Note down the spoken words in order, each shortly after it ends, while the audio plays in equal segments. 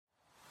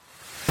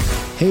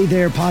Hey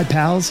there, Pod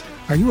Pals.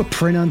 Are you a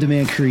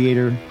print-on-demand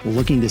creator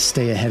looking to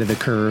stay ahead of the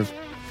curve?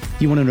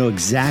 You want to know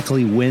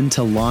exactly when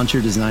to launch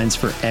your designs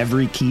for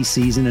every key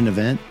season and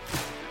event?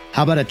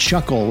 How about a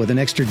chuckle with an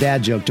extra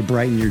dad joke to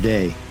brighten your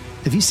day?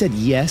 If you said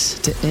yes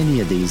to any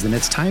of these, then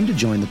it's time to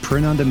join the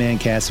Print on Demand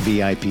Cast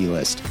VIP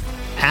list.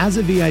 As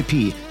a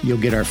VIP, you'll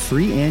get our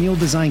free annual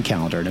design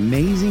calendar, an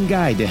amazing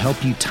guide to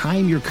help you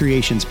time your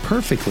creations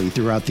perfectly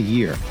throughout the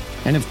year.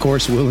 And of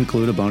course, we'll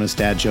include a bonus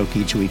dad joke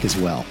each week as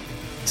well.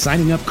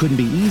 Signing up couldn't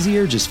be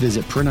easier. Just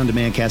visit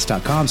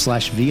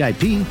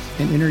printondemandcast.com/VIP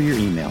and enter your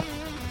email.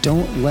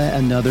 Don't let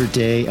another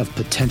day of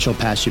potential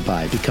pass you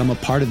by. Become a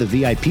part of the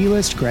VIP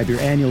list, grab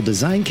your annual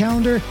design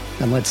calendar,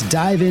 and let's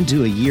dive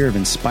into a year of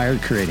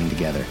inspired creating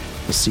together.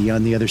 We'll see you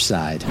on the other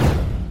side.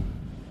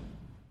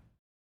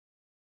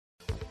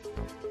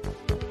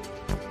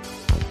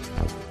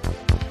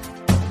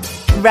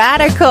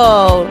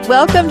 Radical!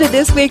 Welcome to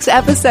this week's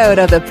episode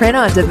of the Print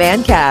on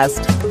Demand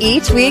Cast.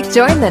 Each week,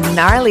 join the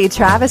gnarly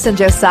Travis and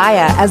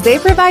Josiah as they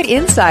provide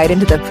insight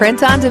into the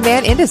print on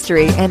demand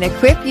industry and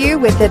equip you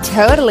with the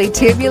totally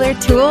tubular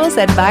tools,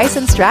 advice,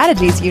 and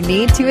strategies you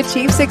need to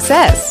achieve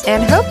success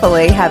and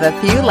hopefully have a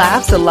few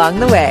laughs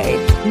along the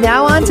way.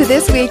 Now on to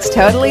this week's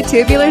Totally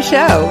Tubular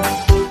show.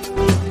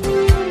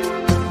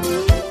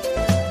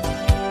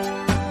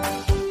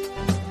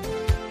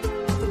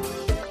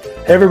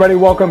 Hey everybody,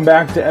 welcome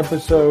back to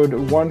episode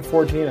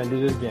 114. I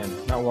did it again.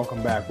 Not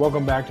welcome back.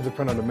 Welcome back to the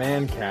Print on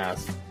Demand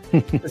Cast.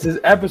 This is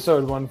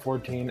episode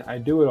 114. I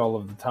do it all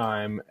of the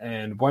time,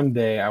 and one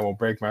day I will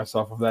break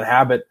myself of that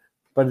habit,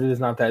 but it is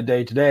not that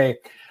day today.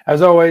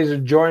 As always,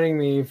 joining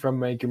me from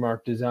Make Your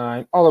Mark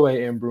Design, all the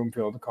way in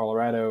Broomfield,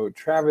 Colorado,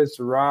 Travis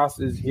Ross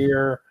is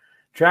here.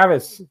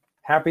 Travis,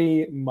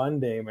 happy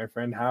Monday, my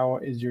friend. How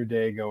is your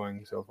day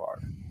going so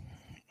far?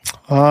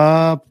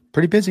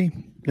 Pretty busy.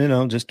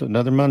 Just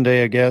another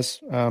Monday, I guess.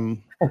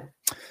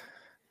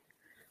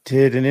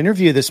 Did an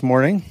interview this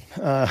morning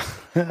for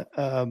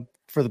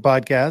the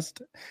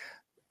podcast.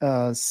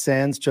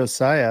 Sans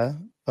Josiah,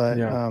 but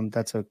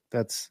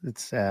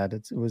it's sad.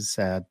 It was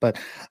sad, but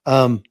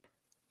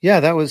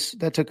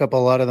that took up a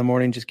lot of the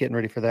morning just getting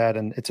ready for that,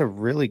 and it's a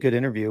really good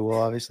interview.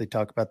 We'll obviously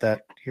talk about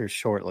that here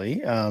shortly.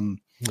 And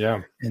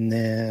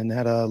then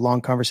had a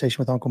long conversation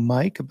with Uncle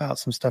Mike about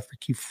some stuff for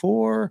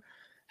Q4.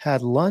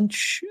 Had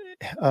lunch,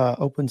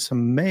 opened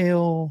some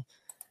mail,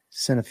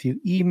 sent a few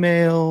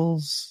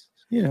emails,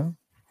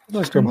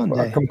 Like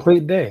a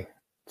complete day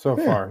so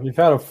far. You've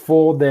had a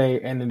full day,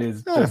 and it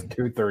is just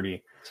 2:30.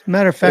 As a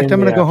matter of fact,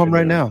 I'm going to go home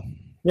right now.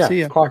 Yeah,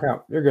 see ya. Clock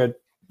out. You're good.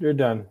 You're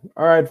done.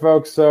 All right,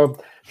 folks. So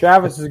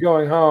Travis is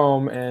going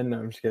home, and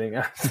I'm just kidding.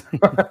 It's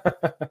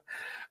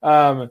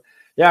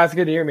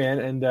good to hear, man.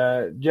 And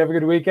did you have a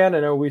good weekend?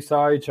 I know we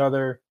saw each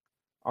other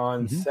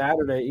on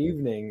Saturday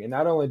evening, and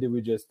not only did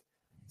we just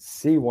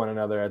see one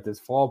another at this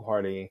fall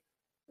party,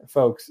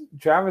 folks,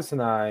 Travis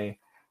and I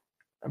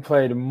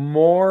played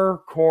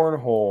more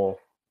cornhole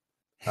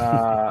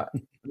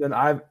than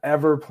I've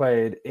ever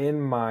played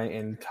in my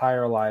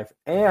entire life,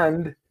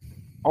 and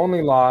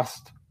only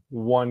lost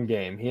one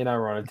game. He and I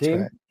were on a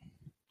team. Right.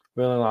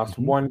 We only lost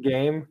one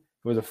game.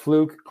 It was a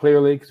fluke,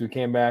 clearly, because we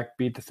came back,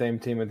 beat the same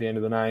team at the end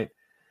of the night.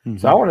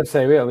 So I want to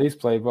say we at least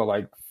played,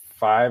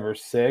 5 or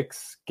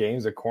 6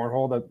 games of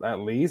cornhole, at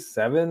least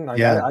 7. I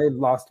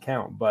lost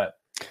count, but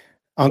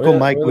Uncle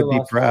Mike would be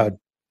proud.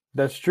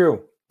 That's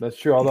true.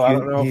 Although I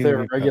don't know if they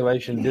were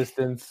regulation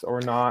distance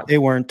or not. They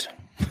weren't.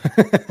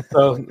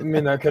 So,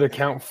 that could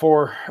account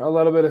for a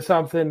little bit of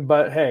something.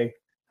 But, hey,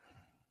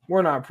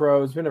 we're not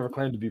pros. We never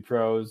claimed to be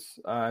pros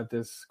at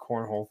this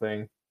cornhole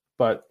thing.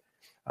 But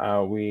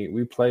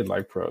we played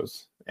like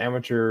pros.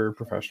 Amateur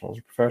professionals,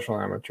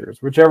 professional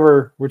amateurs,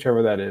 whichever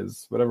that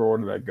is, whatever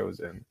order that goes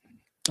in.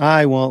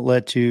 I won't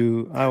let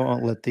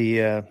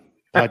the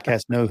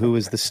podcast know who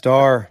is the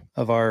star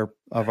of our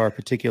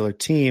particular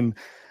team.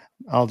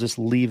 I'll just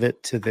leave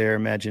it to their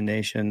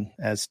imagination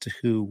as to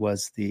who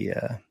was the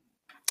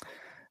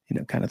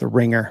kind of the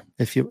ringer.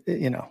 I'll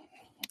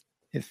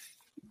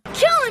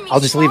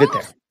just leave it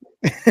there.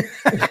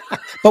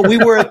 But we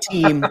were a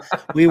team.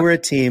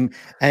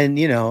 And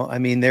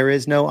there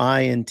is no I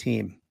in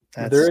team.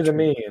 There is a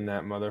me in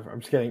that mother. I'm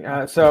just kidding.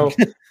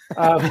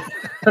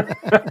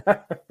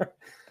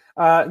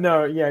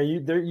 No, yeah,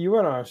 you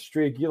went on a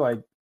streak.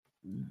 You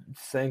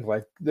sank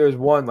there's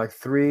one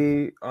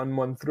 3 on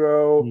one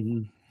throw.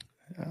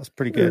 That was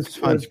pretty good.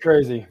 It was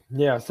crazy.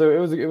 Yeah, so it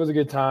was a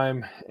good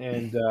time,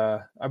 and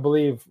I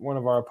believe one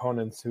of our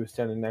opponents who was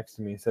standing next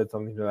to me said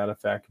something to that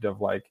effect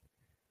of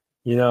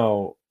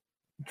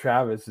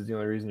Travis is the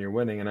only reason you're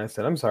winning, and I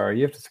said, I'm sorry,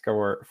 you have to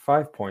score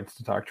 5 points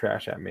to talk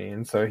trash at me,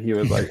 and so he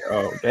was like,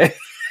 oh, okay,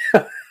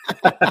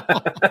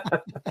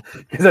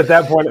 because at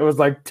that point it was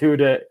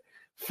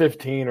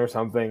 2-15 or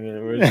something, and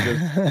it was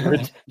just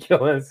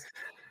ridiculous.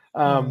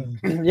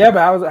 But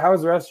how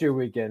was the rest of your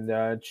weekend?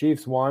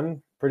 Chiefs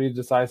won pretty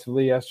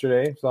decisively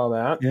yesterday. Saw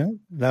that. Yeah,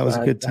 that was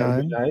a good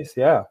time. Nice.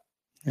 Yeah.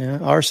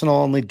 Arsenal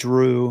only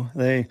drew.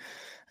 It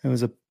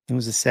was a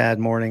a sad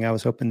morning. I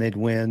was hoping they'd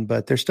win,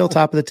 but they're still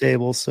top of the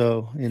table.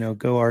 So,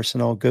 go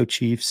Arsenal, go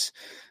Chiefs.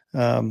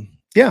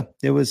 Yeah,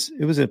 it was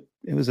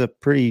a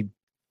pretty,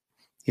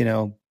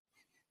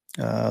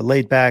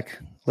 laid back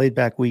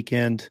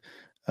weekend.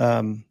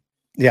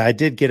 Yeah, I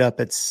did get up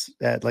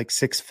at like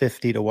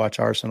 6:50 to watch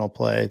Arsenal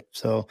play.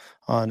 So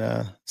on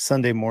a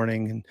Sunday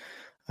morning.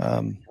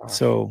 And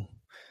so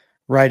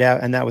right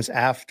out, and that was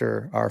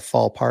after our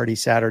fall party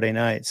Saturday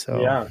night.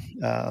 So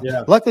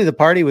luckily the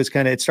party was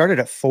it started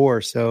at 4.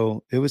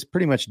 So it was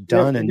pretty much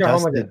done and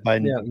dusted by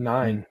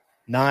 9.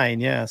 9.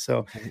 Yeah.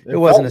 So it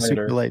wasn't a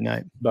super late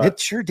night. It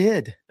sure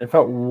did. It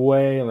felt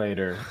way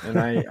later. And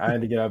I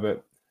had to get up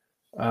at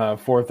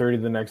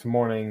 4:30 the next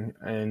morning,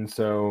 and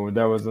so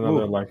that was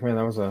another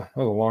that was a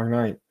long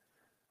night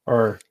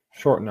or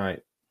short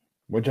night,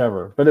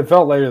 whichever. But it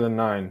felt later than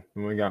 9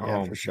 when we got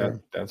home. For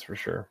sure. That's for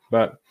sure.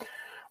 But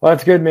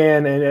that's good,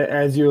 man. And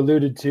as you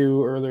alluded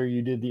to earlier,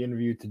 you did the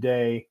interview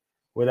today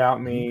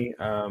without me.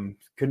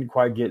 Couldn't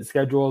quite get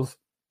schedules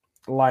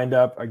lined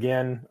up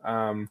again,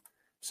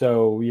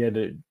 so we had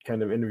to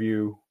kind of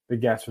interview the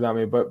guests without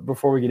me. But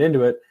before we get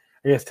into it,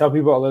 I guess tell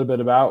people a little bit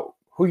about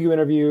who you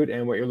interviewed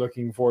and what you're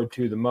looking forward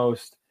to the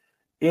most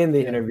in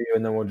the interview,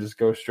 and then we'll just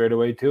go straight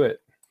away to it.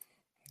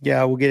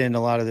 Yeah, we'll get into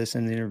a lot of this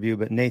in the interview,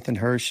 but Nathan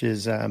Hirsch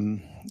is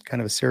kind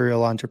of a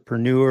serial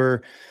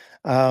entrepreneur.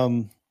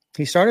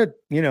 He started,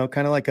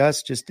 kind of like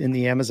us, just in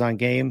the Amazon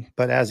game.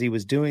 But as he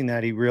was doing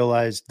that, he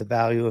realized the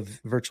value of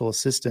virtual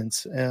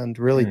assistants and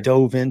really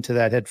dove into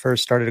that head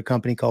first, started a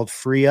company called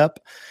FreeUp.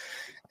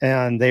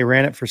 And they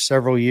ran it for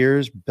several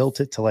years, built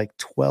it to like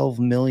 $12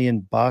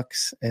 million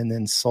and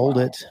then sold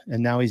it.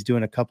 And now he's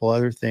doing a couple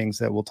other things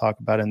that we'll talk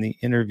about in the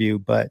interview.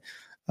 But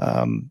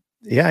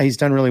he's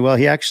done really well.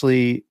 He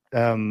actually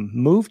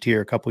moved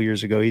here a couple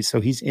years ago.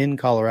 He's in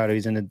Colorado.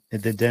 He's in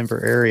the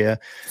Denver area.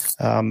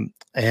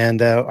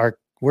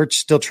 We're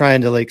still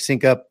trying to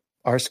sync up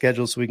our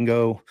schedule so we can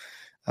go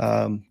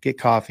get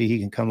coffee. He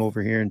can come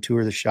over here and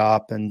tour the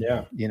shop and,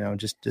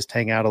 just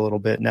hang out a little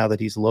bit now that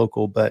he's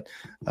local. But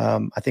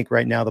I think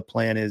right now the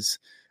plan is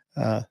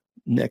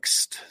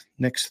next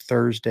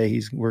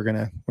Thursday, we're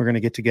going to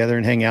get together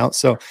and hang out.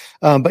 So,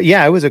 but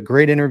yeah, it was a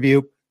great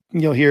interview.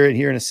 You'll hear it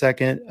here in a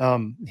second.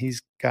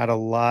 He's got a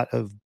lot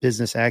of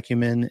business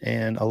acumen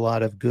and a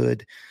lot of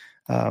good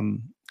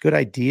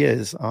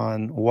ideas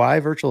on why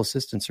virtual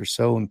assistants are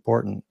so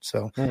important.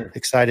 So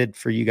excited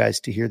for you guys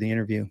to hear the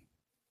interview.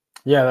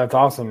 Yeah, that's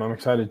awesome. I'm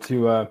excited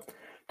to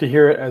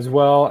hear it as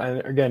well.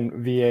 And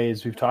again,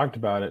 VAs, we've talked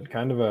about it,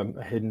 kind of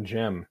a hidden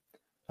gem,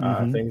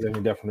 things that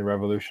can definitely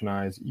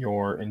revolutionize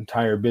your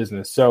entire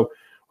business. So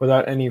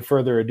without any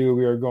further ado,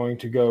 we are going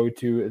to go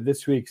to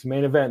this week's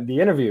main event, the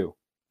interview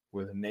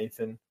with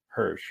Nathan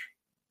Hirsch.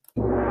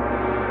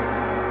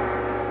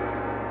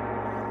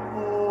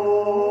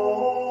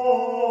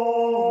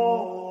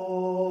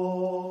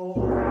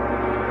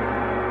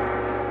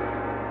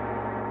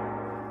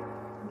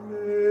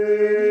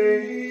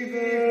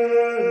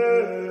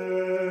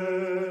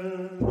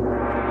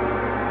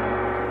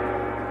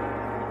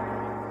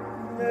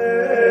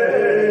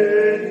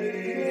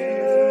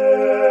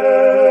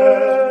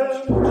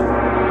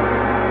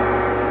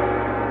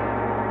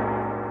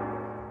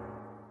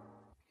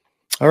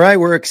 All right,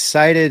 we're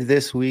excited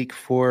this week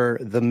for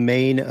the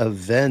main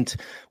event.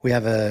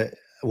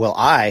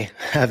 I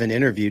have an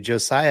interview.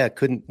 Josiah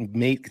couldn't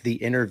make the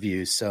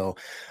interview, so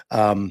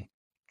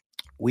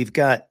we've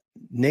got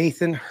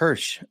Nathan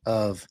Hirsch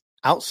of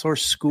Outsource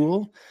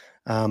School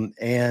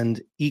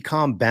and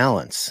Ecom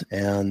Balance.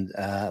 And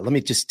let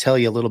me just tell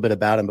you a little bit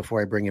about him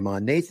before I bring him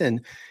on. Nathan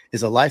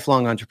is a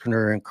lifelong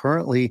entrepreneur and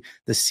currently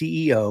the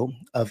CEO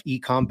of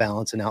Ecom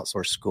Balance and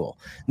Outsource School.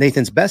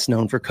 Nathan's best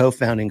known for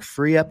co-founding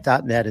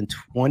FreeUp.net in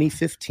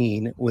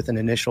 2015 with an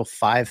initial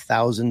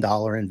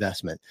 $5,000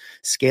 investment,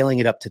 scaling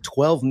it up to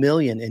 $12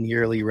 million in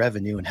yearly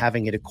revenue and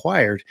having it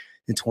acquired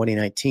in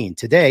 2019.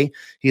 Today,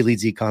 he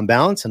leads Ecom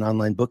Balance, an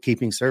online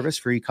bookkeeping service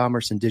for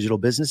e-commerce and digital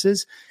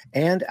businesses,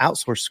 and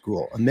Outsource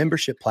School, a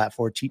membership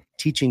platform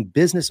teaching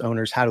business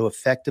owners how to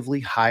effectively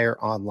hire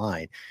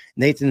online.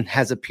 Nathan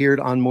has appeared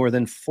on more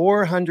than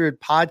 400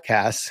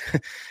 podcasts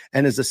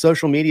and is a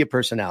social media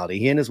personality.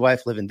 He and his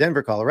wife live in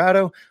Denver,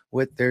 Colorado,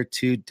 with their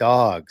 2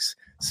 dogs.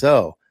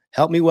 So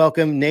help me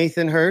welcome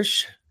Nathan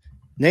Hirsch.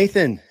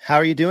 Nathan, how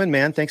are you doing,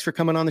 man? Thanks for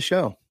coming on the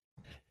show.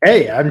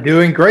 Hey, I'm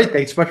doing great.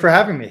 Thanks so much for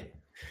having me.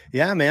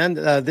 Yeah, man.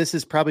 This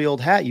is probably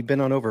old hat. You've been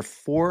on over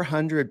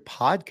 400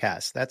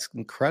 podcasts. That's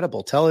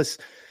incredible. Tell us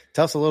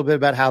a little bit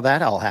about how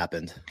that all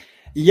happened.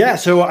 Yeah.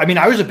 So,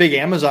 I was a big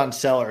Amazon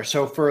seller.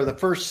 So for the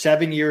first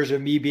 7 years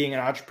of me being an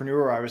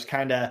entrepreneur, I was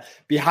kind of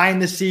behind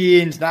the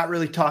scenes, not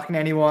really talking to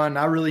anyone,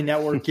 not really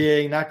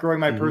networking, not growing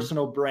my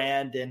personal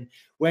brand. And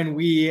when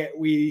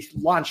we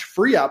launched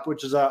FreeUp,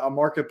 which is a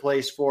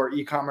marketplace for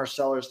e-commerce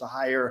sellers to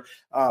hire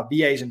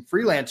VAs and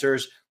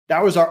freelancers,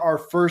 that was our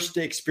first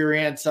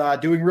experience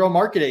doing real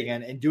marketing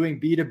and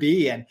doing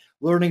B2B and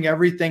learning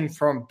everything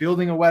from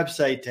building a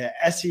website to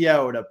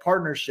SEO to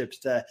partnerships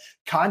to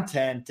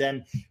content.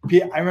 And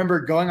I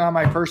remember going on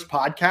my first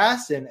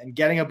podcast and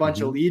getting a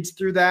bunch of leads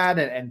through that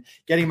and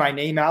getting my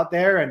name out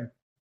there. And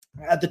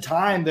at the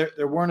time,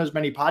 there weren't as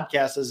many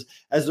podcasts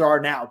as there are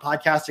now.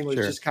 Podcasting was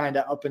just kind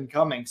of up and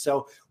coming.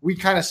 So we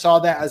kind of saw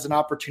that as an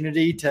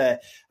opportunity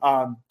to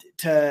have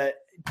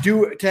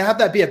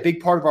that be a big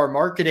part of our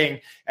marketing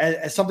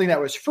as something that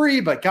was free,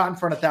 but got in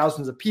front of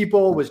thousands of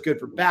people, was good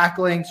for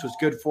backlinks, was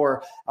good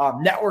for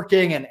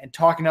networking and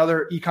talking to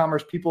other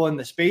e-commerce people in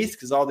the space,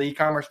 because all the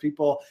e-commerce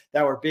people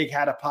that were big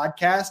had a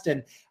podcast.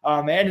 And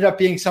it ended up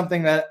being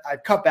something that I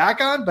cut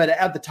back on, but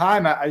at the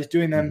time I was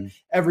doing them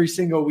every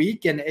single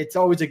week. And it's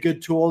always a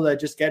good tool to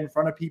just get in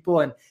front of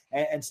people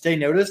and stay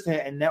noticed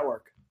and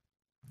network.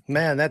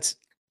 Man, that's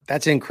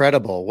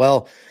incredible.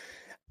 Well,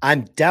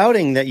 I'm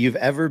doubting that you've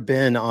ever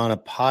been on a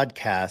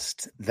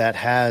podcast that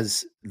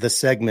has the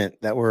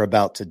segment that we're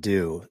about to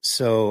do.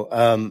 So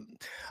I'm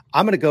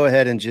going to go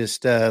ahead and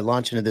just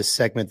launch into this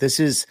segment.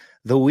 This is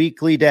the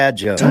weekly dad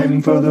joke.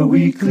 Time for the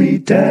weekly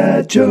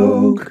dad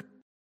joke.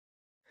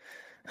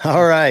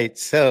 All right.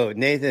 So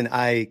Nathan,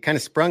 I kind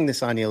of sprung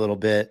this on you a little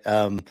bit,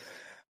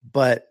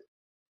 but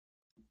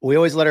we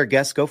always let our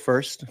guests go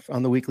first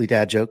on the weekly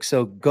dad joke.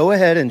 So go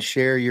ahead and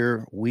share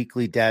your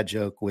weekly dad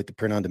joke with the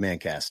Print on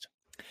Demand cast.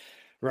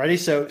 Ready?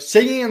 So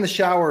singing in the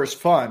shower is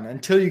fun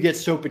until you get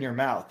soap in your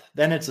mouth.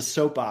 Then it's a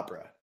soap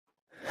opera.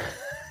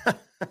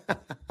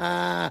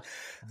 That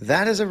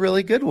is a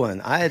really good one.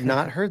 I had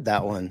not heard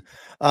that one.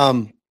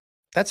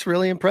 That's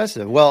really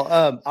impressive.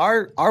 Well,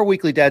 our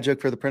weekly dad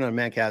joke for the Print on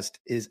Demand cast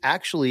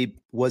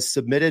was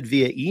submitted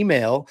via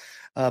email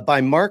by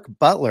Mark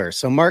Butler.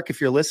 So Mark,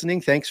 if you're listening,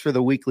 thanks for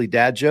the weekly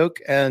dad joke.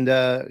 And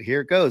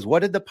here it goes. What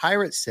did the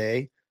pirate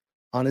say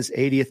on his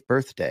 80th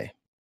birthday?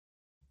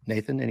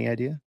 Nathan, any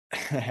idea?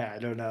 I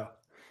don't know.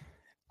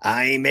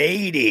 I'm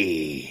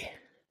 80.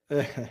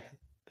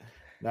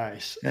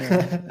 Nice.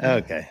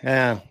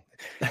 Okay.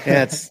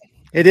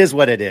 It is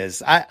what it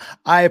is.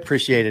 I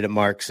appreciated it,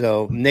 Mark.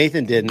 So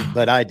Nathan didn't,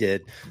 but I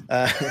did.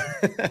 I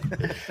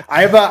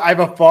have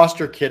a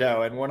foster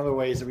kiddo, and one of the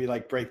ways that we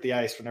break the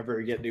ice whenever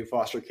we get new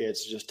foster kids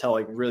is just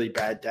telling really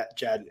bad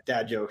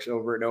dad jokes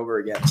over and over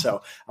again.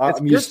 So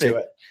I'm used to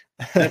it.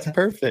 That's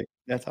perfect.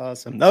 That's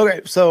awesome.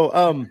 Okay,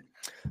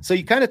 so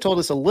you kind of told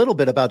us a little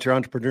bit about your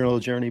entrepreneurial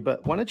journey,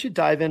 but why don't you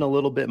dive in a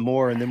little bit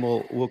more, and then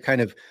we'll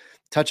kind of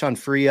touch on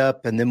Free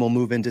Up, and then we'll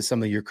move into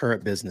some of your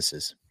current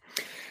businesses.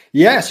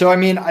 Yeah. So,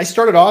 I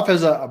started off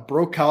as a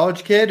broke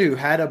college kid who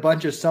had a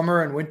bunch of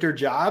summer and winter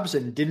jobs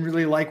and didn't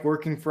really like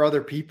working for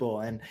other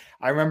people. And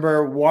I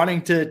remember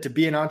wanting to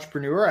be an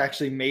entrepreneur. I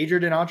actually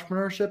majored in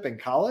entrepreneurship in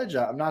college.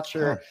 I'm not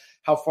sure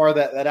how far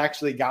that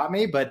actually got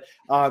me, but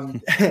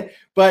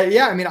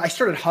yeah, I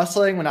started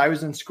hustling when I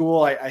was in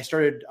school. I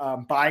started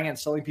buying and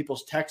selling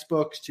people's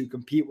textbooks to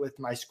compete with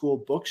my school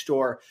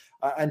bookstore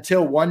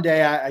until one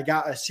day I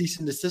got a cease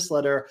and desist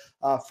letter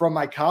from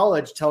my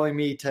college telling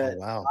me to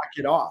knock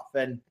it off.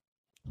 And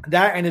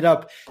that ended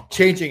up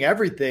changing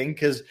everything,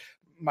 because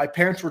my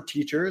parents were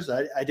teachers.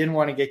 I didn't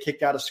want to get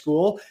kicked out of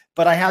school,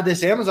 but I had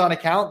this Amazon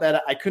account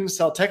that I couldn't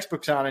sell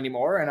textbooks on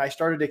anymore. And I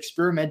started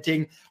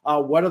experimenting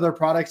what other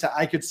products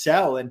I could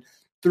sell. And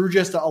through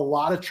just a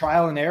lot of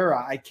trial and error,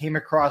 I came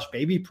across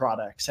baby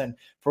products. And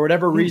for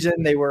whatever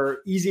reason, they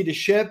were easy to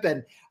ship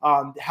and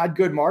had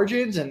good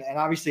margins and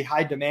obviously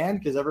high demand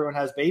because everyone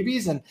has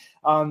babies. And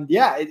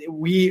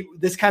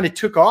this kind of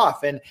took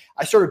off. And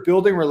I started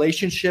building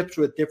relationships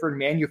with different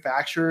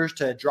manufacturers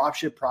to drop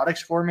ship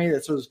products for me.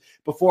 This was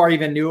before I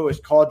even knew it was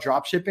called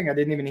drop shipping. I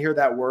didn't even hear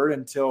that word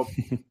until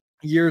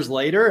years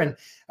later. And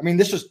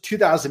this was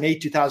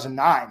 2008,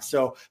 2009.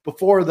 So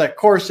before the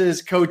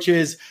courses,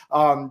 coaches,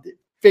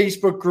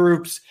 Facebook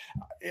groups,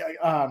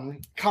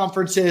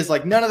 conferences,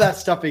 none of that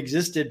stuff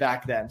existed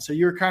back then. So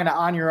you're kind of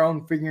on your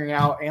own figuring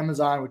out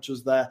Amazon, which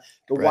was the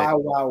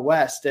wild, wild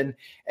west. And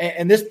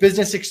this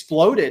business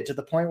exploded to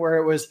the point where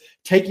it was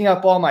taking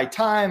up all my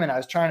time, and I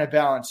was trying to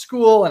balance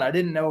school, and I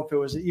didn't know if it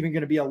was even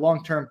going to be a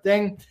long-term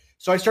thing.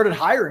 So I started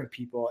hiring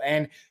people,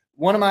 and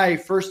one of my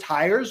first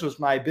hires was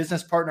my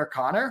business partner,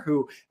 Connor,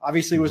 who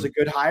obviously was a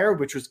good hire,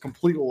 which was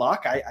complete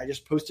luck. I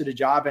just posted a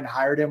job and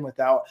hired him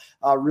without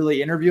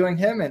really interviewing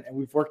him. And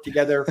we've worked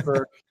together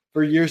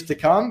for years to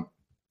come.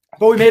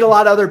 But we made a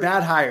lot of other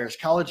bad hires.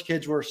 College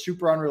kids were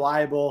super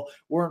unreliable,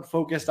 weren't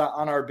focused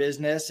on our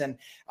business. And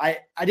I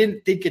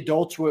didn't think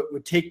adults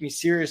would take me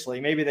seriously.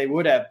 Maybe they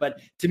would have, but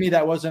to me,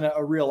 that wasn't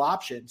a real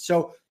option.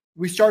 So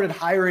we started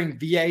hiring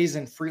VAs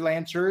and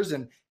freelancers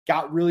and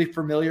got really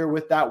familiar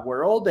with that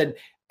world. And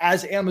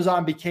as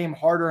Amazon became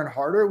harder and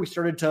harder, we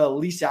started to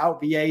lease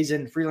out VAs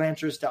and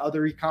freelancers to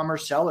other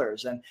e-commerce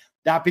sellers. And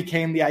that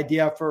became the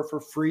idea for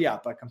Free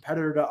Up, a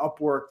competitor to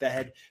Upwork that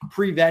had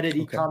pre-vetted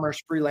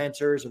e-commerce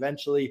freelancers,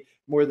 eventually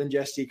more than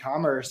just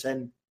e-commerce.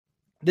 And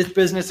this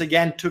business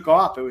again took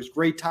off. It was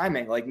great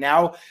timing.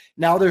 Now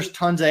there's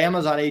tons of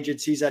Amazon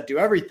agencies that do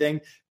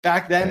everything,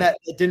 back then that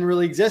it didn't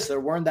really exist. There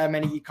weren't that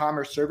many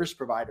e-commerce service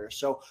providers.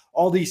 So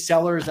all these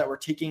sellers that were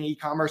taking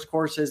e-commerce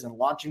courses and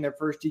launching their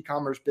first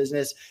e-commerce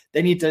business,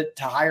 they need to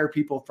hire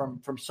people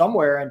from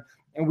somewhere.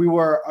 And we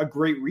were a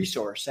great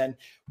resource. And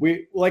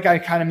we, like I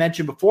kind of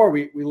mentioned before,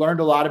 we learned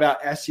a lot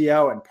about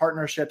SEO and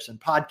partnerships and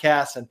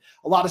podcasts and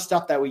a lot of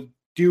stuff that we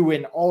do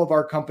in all of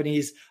our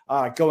companies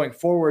going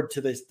forward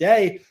to this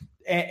day.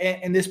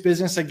 And this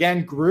business,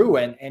 again, grew.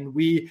 And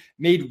we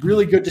made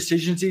really good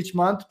decisions each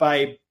month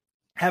by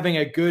having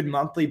a good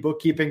monthly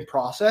bookkeeping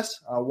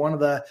process. One of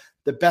the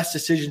best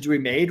decisions we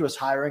made was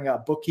hiring a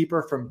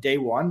bookkeeper from day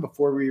one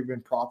before we were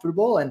even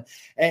profitable.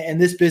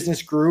 And this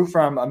business grew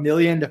from $1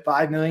 million to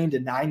 $5 million to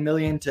 $9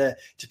 million to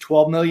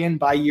 $12 million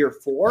by year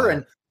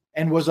 4.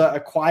 And was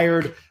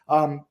acquired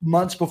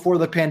months before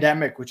the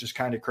pandemic, which is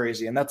kind of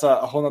crazy. And that's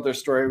a whole nother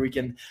story we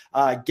can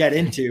get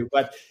into.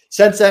 But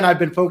since then, I've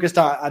been focused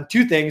on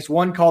 2 things.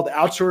 One called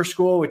Outsource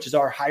School, which is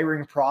our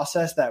hiring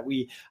process that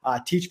we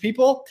teach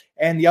people.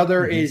 And the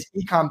other is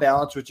Ecom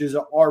Balance, which is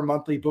our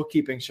monthly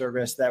bookkeeping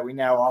service that we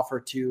now offer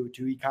to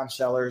ecom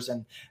sellers.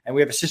 And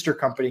we have a sister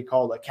company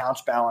called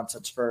Accounts Balance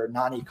that's for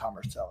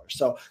non-e-commerce sellers.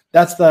 So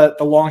that's the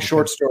long,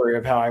 short story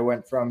of how I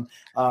went from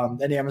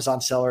an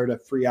Amazon seller to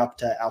free up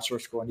to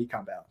Outsource School and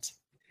Ecom Balance.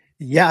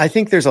 Yeah, I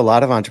think there's a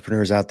lot of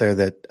entrepreneurs out there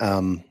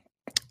that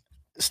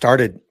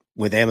started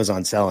with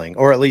Amazon selling,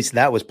 or at least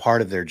that was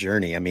part of their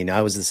journey. I mean,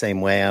 I was the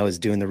same way. I was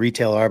doing the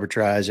retail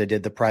arbitrage. I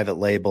did the private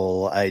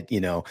label,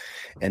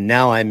 and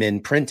now I'm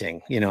in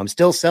printing. I'm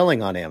still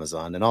selling on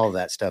Amazon and all of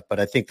that stuff. But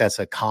I think that's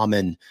a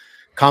common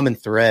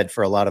thread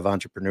for a lot of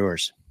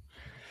entrepreneurs.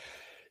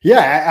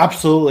 Yeah,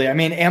 absolutely. I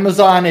mean,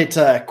 Amazon, it's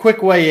a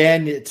quick way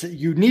in.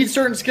 You need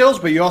certain skills,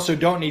 but you also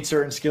don't need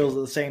certain skills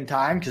at the same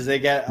time because they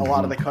get a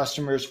lot of the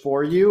customers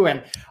for you.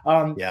 And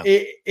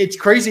it's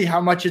crazy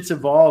how much it's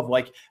evolved.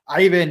 Like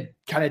I even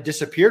kind of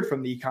disappeared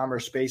from the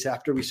e-commerce space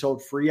after we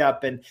sold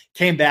FreeUp and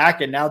came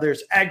back. And now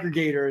there's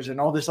aggregators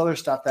and all this other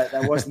stuff that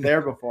wasn't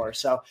there before.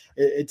 So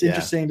it's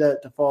interesting to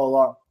follow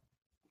along.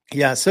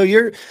 Yeah. So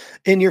you're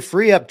in your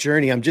free up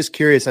journey. I'm just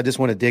curious. I just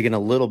want to dig in a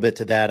little bit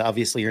to that.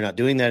 Obviously you're not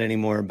doing that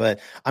anymore, but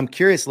I'm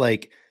curious,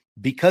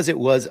 because it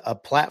was a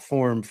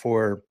platform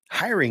for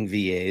hiring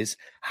VAs,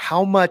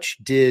 how much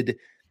did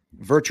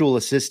virtual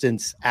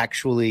assistants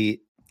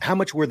how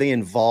much were they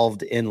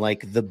involved in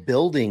the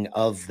building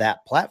of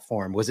that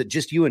platform? Was it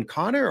just you and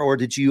Connor, or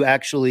did you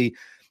actually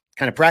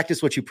kind of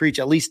practice what you preach,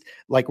 at least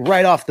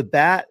right off the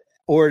bat?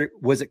 Or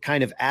was it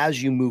kind of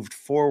as you moved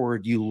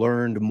forward, you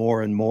learned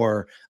more and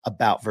more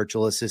about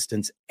virtual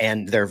assistants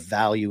and their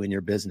value in your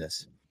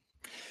business?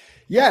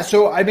 Yeah.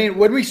 So, I mean,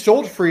 when we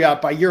sold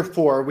FreeUp by year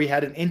 4, we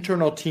had an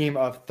internal team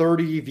of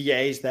 30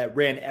 VAs that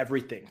ran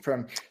everything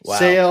from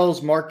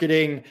sales,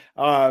 marketing,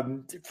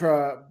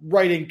 for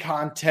writing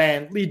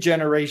content, lead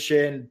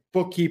generation,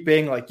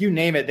 bookkeeping, you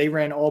name it. They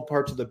ran all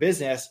parts of the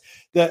business.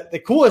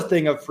 The coolest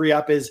thing of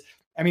FreeUp is,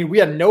 we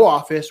had no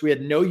office. We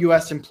had no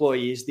U.S.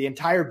 employees. The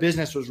entire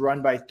business was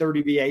run by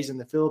 30 VAs in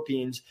the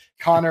Philippines,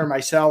 Connor,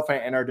 myself,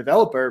 and our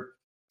developer.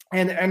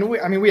 And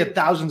we had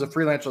thousands of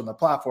freelancers on the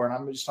platform.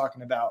 I'm just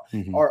talking about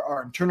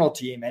our internal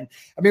team. And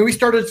we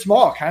started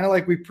small, kind of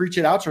like we preach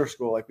at Outsource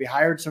School. We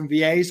hired some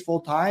VAs full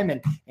time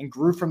and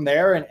grew from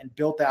there and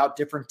built out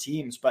different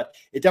teams. But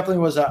it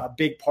definitely was a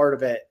big part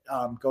of it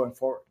going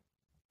forward.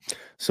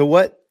 So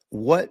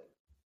what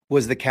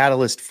was the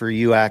catalyst for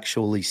you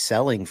actually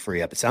selling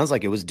FreeUp? It sounds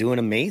like it was doing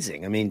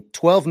amazing.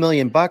 $12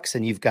 million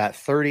and you've got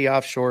 30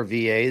 offshore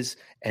VAs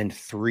and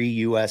 3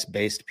 US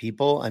based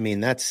people.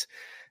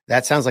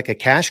 That sounds like a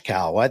cash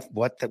cow.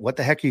 What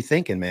the heck are you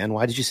thinking, man?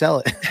 Why did you sell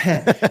it?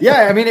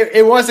 Yeah,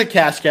 it was a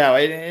cash cow.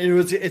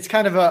 It's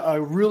kind of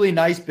a really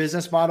nice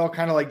business model,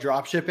 kind of like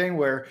drop shipping,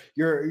 where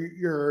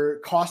your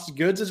cost of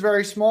goods is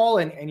very small,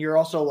 and you're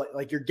also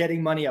you're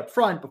getting money up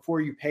front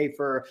before you pay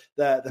for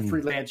the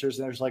freelancers,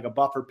 and there's a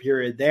buffer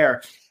period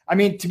there.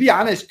 To be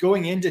honest,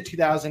 going into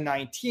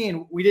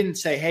 2019, we didn't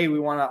say, hey, we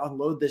want to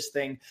unload this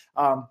thing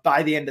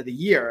by the end of the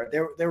year.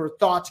 There were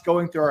thoughts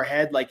going through our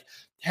head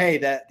hey,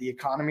 that the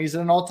economy is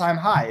at an all-time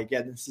high.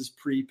 Again, this is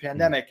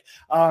pre-pandemic.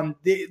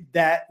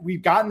 That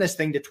we've gotten this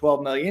thing to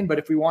 12 million, but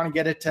if we want to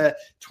get it to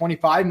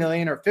 25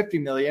 million or 50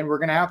 million, we're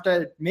going to have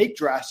to make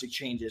drastic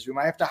changes. We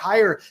might have to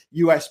hire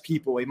US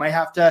people. We might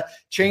have to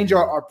change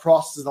our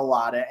processes a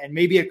lot. And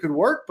maybe it could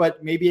work,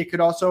 but maybe it could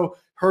also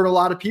hurt a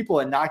lot of people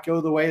and not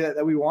go the way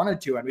that we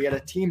wanted to. And we had a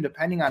team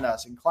depending on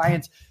us and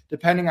clients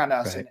depending on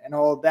us, right, and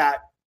all of that.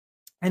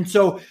 And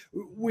so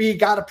we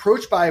got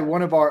approached by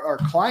one of our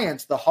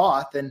clients, the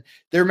Hoth, and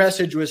their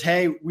message was,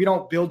 hey, we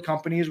don't build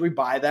companies, we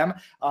buy them.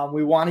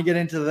 We want to get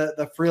into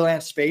the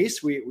freelance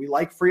space. We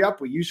like FreeUp.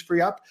 We use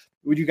FreeUp.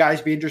 Would you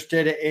guys be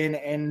interested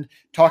in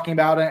talking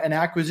about an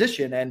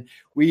acquisition? And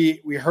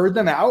we heard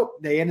them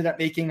out. They ended up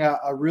making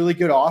a really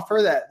good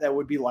offer that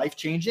would be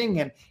life-changing.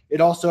 And it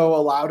also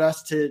allowed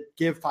us to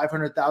give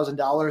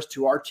 $500,000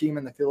 to our team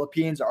in the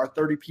Philippines, our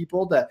 30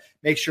 people, to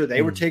make sure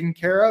they were taken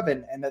care of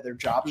and that their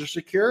jobs are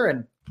secure.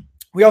 And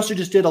we also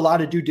just did a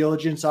lot of due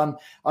diligence on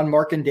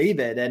Mark and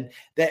David and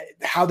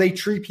how they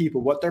treat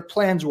people, what their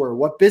plans were,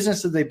 what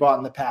businesses they bought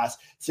in the past,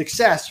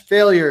 success,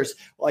 failures.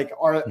 Like,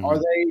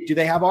 do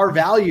they have our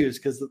values?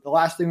 Because the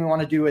last thing we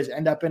want to do is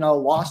end up in a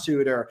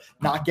lawsuit or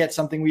not get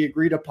something we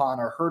agreed upon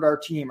or hurt our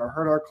team or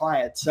hurt our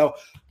clients. So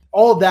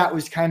all of that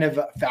was kind of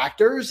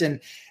factors, and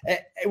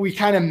we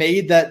kind of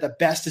made the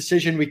best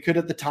decision we could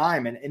at the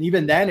time. And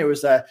even then it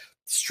was a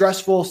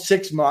stressful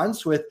 6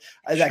 months that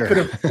could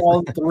have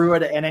fallen through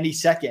it at any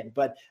second.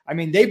 But I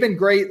mean, they've been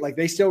great. Like,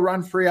 they still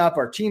run Free Up.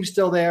 Our team's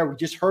still there. We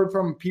just heard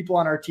from people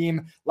on our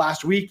team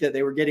last week that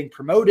they were getting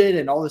promoted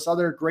and all this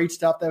other great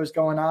stuff that was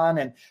going on.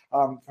 And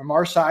from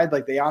our side,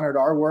 like, they honored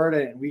our word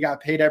and we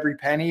got paid every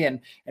penny, and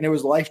it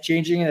was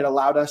life-changing. And it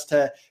allowed us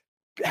to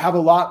have a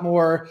lot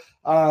more,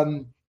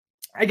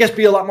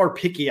 be a lot more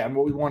picky on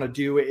what we want to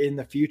do in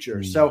the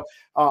future. So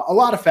a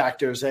lot of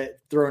factors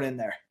thrown in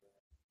there.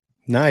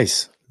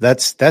 Nice.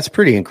 That's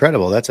pretty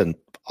incredible. That's an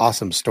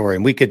awesome story.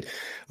 And we could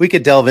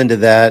delve into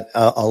that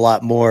a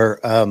lot more.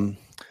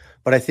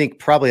 But I think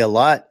probably a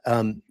lot.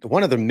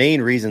 One of the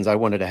main reasons I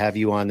wanted to have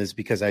you on is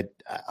because I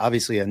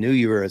knew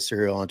you were a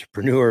serial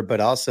entrepreneur, but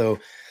also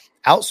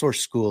Outsource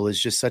School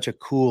is just such a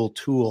cool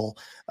tool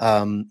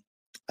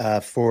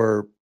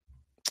for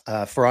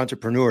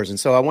entrepreneurs. And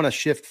so I want to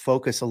shift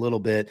focus a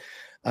little bit.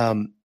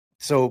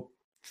 So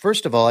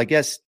first of all, I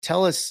guess,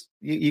 tell us,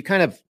 you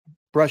kind of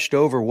brushed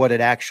over what it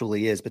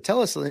actually is, but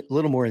tell us a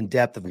little more in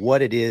depth of what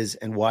it is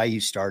and why you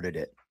started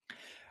it.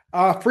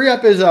 Free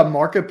Up is a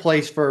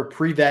marketplace for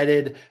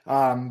pre-vetted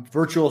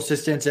virtual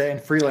assistants and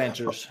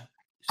freelancers.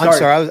 I'm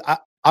sorry.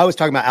 I was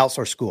talking about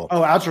Outsource School. Oh,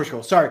 Outsource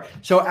School. Sorry.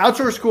 So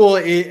Outsource School,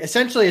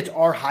 essentially it's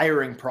our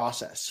hiring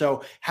process.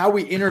 So how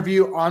we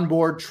interview,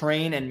 onboard,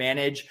 train, and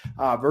manage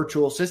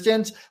virtual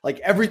assistants, like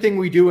everything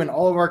we do in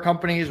all of our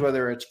companies,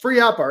 whether it's Free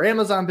Up, our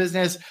Amazon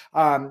business,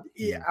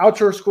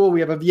 Outsource School, we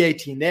have a VA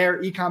team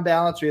there. Ecom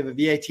Balance, we have a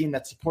VA team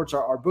that supports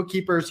our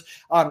bookkeepers.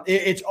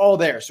 It's all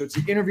there. So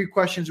it's the interview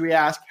questions we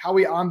ask, how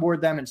we onboard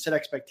them and set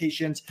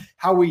expectations,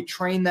 how we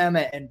train them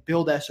and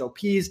build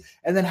SOPs,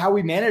 and then how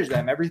we manage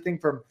them. Everything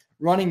from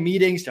running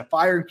meetings to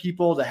firing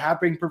people to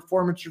having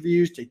performance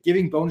reviews to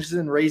giving bonuses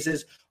and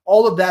raises.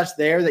 All of that's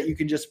there that you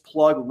can just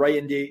plug right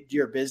into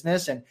your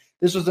business. And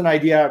this was an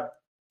idea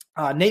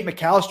Nate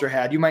McAllister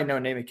had. You might know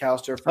Nate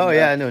McAllister.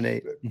 I know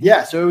Nate.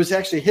 Yeah. So it was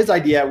actually his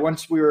idea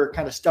once we were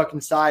kind of stuck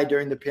inside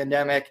during the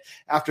pandemic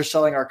after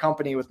selling our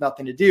company with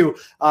nothing to do.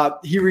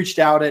 He reached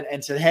out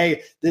and said,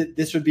 hey,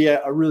 this would be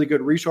a really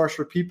good resource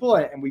for people.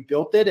 And we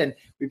built it. And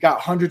we've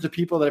got hundreds of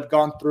people that have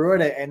gone through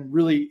it and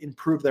really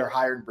improved their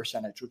hiring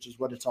percentage, which is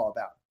what it's all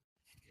about.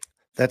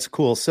 That's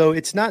cool. So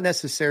it's not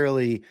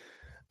necessarily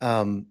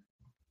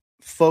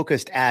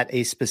focused at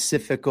a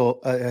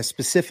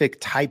specific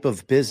type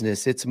of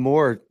business. It's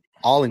more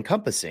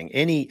all-encompassing.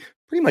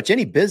 Pretty much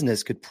any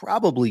business could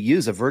probably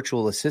use a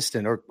virtual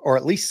assistant or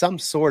at least some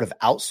sort of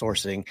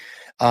outsourcing.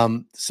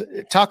 So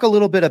talk a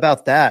little bit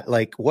about that.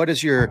 Like, what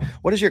has your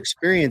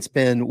experience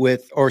been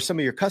with, or some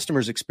of your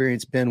customers'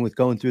 experience been with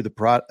going through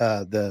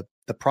the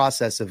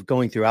process of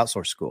going through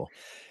Outsource School?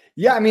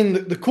 Yeah, I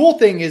mean, the cool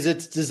thing is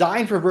it's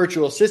designed for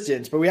virtual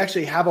assistants, but we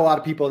actually have a lot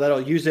of people that'll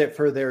use it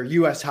for their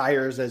US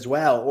hires as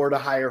well, or to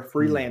hire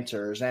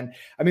freelancers. And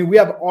I mean, we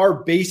have our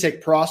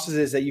basic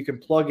processes that you can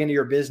plug into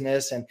your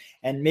business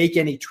and make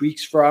any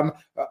tweaks from.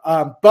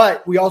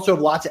 But we also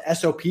have lots of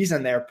SOPs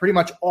in there, pretty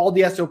much all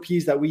the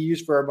SOPs that we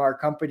use for our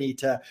company,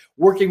 to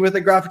working with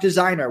a graphic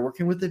designer,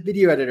 working with a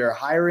video editor,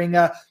 hiring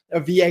a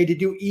VA to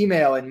do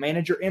email and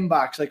manage your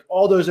inbox. Like,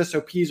 all those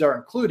SOPs are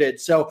included.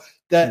 So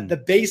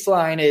the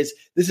baseline is,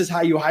 this is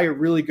how you hire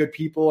really good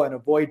people and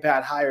avoid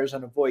bad hires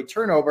and avoid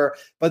turnover.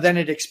 But then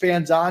it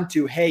expands on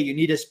to, hey, you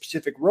need a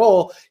specific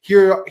role.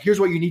 Here's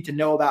what you need to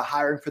know about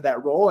hiring for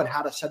that role and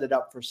how to set it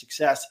up for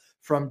success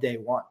from day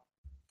one.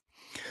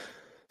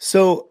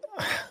 So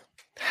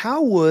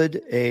how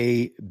would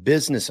a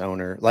business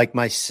owner like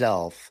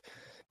myself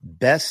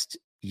best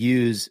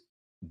use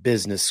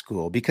business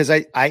school? Because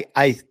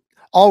I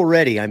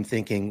already I'm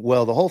thinking,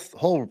 well, the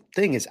whole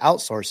thing is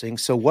outsourcing.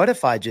 So what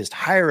if I just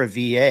hire a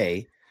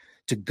VA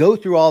to go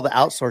through all the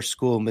Outsource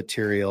School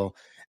material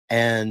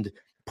and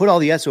put all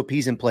the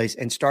SOPs in place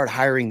and start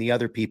hiring the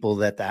other people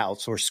that the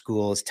Outsource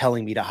School is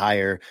telling me to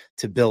hire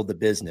to build the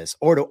business?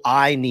 Or do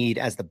I need,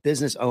 as the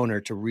business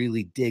owner, to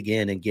really dig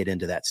in and get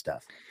into that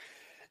stuff?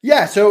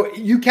 Yeah, so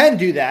you can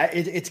do that.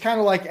 It's kind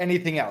of like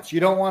anything else. You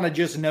don't want to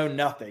just know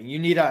nothing. You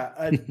need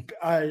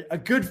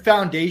a good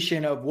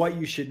foundation of what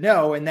you should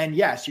know. And then,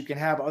 yes, you can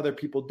have other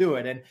people do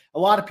it. And a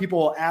lot of people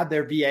will add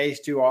their VAs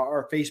to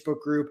our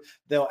Facebook group.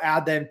 They'll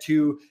add them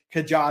to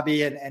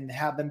Kajabi and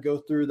have them go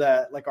through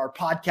our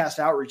podcast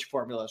outreach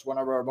formula is one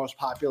of our most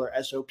popular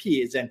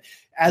SOPs. And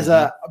as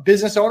a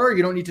business owner,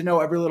 you don't need to know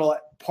every little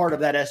part of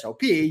that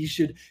SOP. You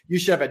should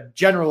have a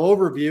general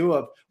overview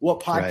of what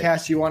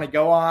podcasts you want to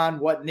go on,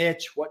 what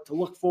niche, what to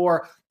look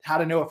for, how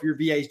to know if your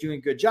VA is doing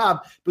a good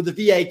job. But the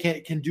VA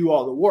can do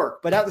all the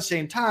work. But at the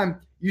same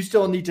time, you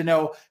still need to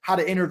know how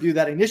to interview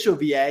that initial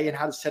VA and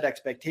how to set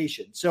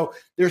expectations. So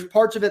there's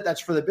parts of it that's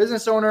for the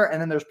business owner,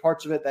 and then there's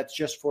parts of it that's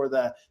just for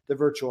the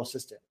virtual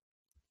assistant.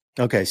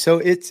 Okay, so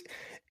it's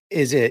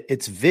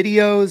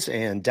videos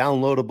and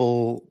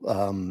downloadable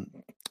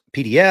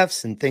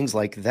PDFs and things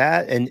like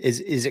that. And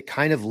is it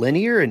kind of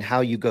linear in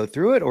how you go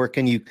through it, or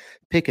can you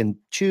pick and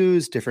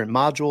choose different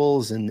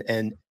modules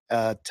and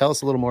tell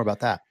us a little more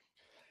about that?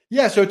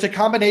 Yeah, so it's a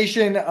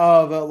combination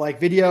of like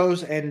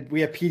videos, and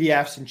we have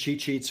PDFs and cheat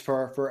sheets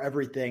for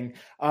everything.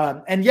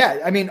 And yeah,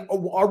 I mean,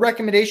 our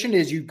recommendation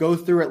is you go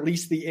through at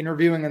least the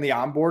interviewing and the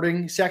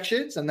onboarding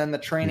sections, and then the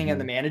training and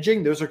the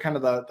managing. Those are kind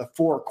of the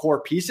four core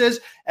pieces.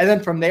 And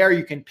then from there,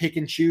 you can pick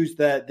and choose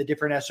the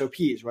different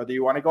SOPs, whether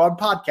you want to go on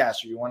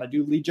podcasts, or you want to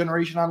do lead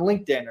generation on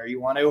LinkedIn, or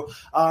you want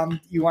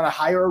to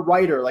hire a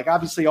writer. Like,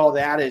 obviously all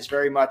that is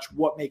very much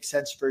what makes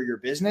sense for your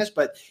business,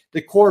 but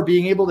the core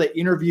being able to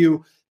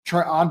interview,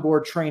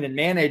 onboard, train, and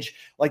manage,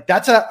 like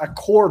that's a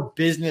core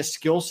business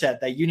skill set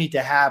that you need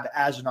to have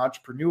as an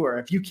entrepreneur.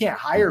 If you can't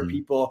hire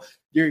people,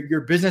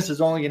 your business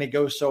is only going to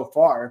go so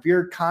far. If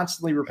you're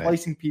constantly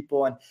replacing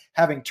people and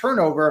having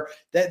turnover,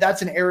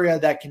 that's an area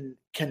that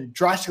can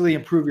drastically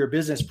improve your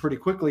business pretty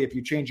quickly if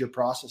you change your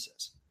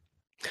processes.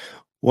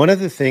 One of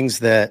the things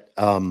that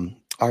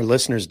our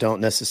listeners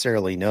don't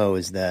necessarily know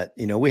is that,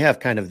 we have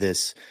kind of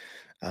this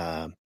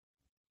a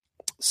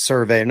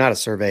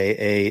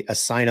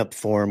sign up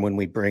form when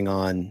we bring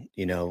on,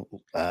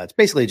 it's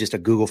basically just a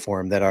Google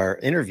form that our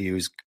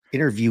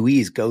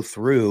interviewees go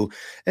through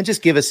and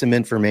just give us some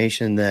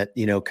information that,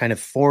 kind of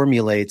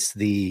formulates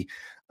the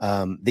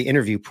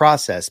interview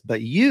process.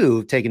 But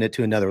you've taken it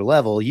to another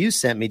level. You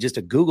sent me just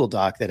a Google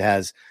Doc that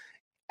has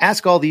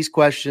ask all these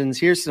questions.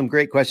 Here's some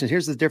great questions.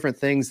 Here's the different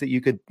things that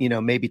you could,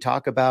 maybe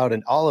talk about,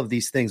 and all of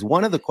these things.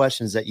 One of the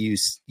questions that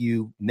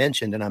you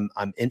mentioned, and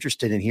I'm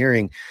interested in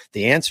hearing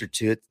the answer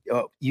to it.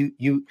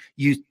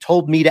 You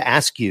told me to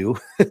ask you,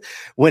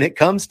 when it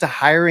comes to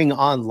hiring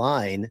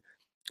online,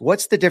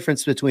 what's the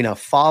difference between a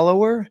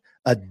follower,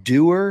 a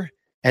doer,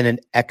 and an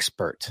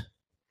expert?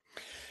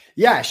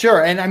 Yeah,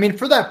 sure. And I mean,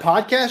 for that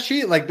podcast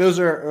sheet, like those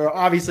are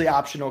obviously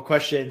optional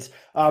questions.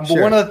 But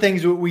one of the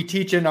things we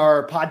teach in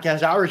our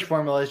podcast outreach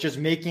formula is just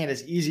making it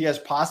as easy as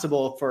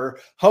possible for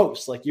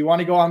hosts. Like, you want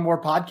to go on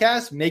more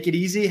podcasts, make it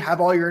easy,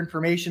 have all your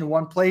information in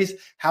one place,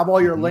 have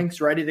all your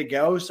links ready to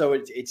go. So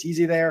it's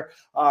easy there.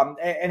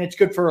 And it's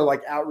good for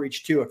like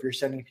outreach too, if you're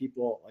sending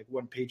people like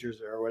one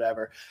pagers or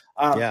whatever.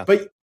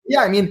 But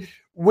yeah, I mean,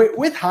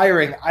 with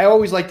hiring, I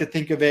always like to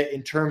think of it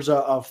in terms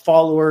of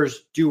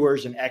followers,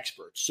 doers, and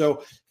experts.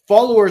 So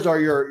followers are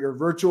your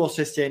virtual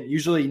assistant,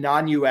 usually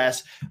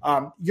non-US.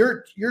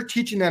 You're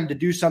teaching them to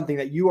do something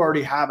that you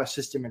already have a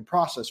system and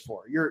process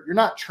for. You're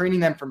not training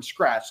them from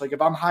scratch. Like,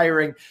 if I'm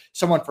hiring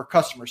someone for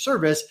customer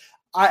service,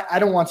 I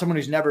don't want someone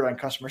who's never done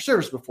customer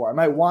service before. I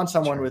might want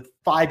someone with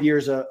 5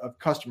 years of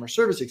customer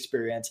service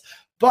experience,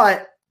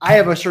 but I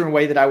have a certain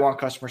way that I want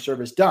customer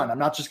service done. I'm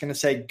not just going to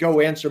say, go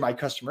answer my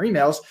customer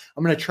emails.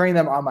 I'm going to train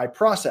them on my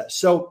process.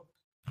 So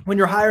when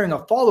you're hiring a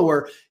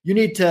follower, you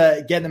need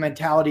to get the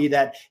mentality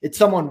that it's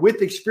someone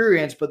with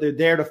experience, but they're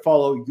there to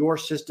follow your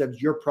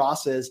systems, your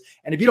process.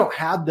 And if you don't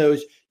have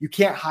those, you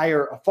can't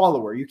hire a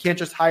follower. You can't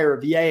just hire a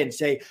VA and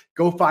say,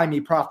 go find me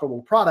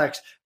profitable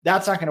products.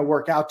 That's not going to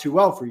work out too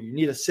well for you. You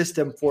need a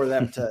system for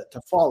them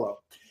to follow.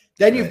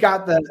 Then you've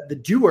got the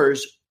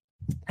doers.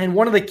 And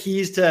one of the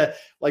keys to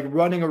like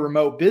running a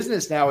remote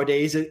business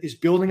nowadays is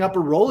building up a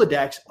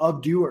Rolodex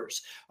of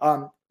doers.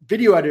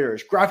 Video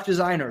editors, graphic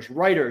designers,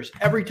 writers.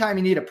 Every time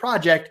you need a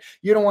project,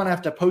 you don't want to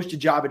have to post a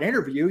job and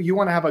interview. You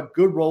want to have a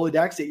good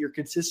Rolodex that you're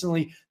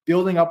consistently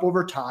building up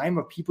over time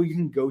of people you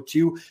can go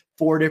to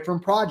for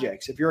different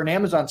projects. If you're an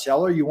Amazon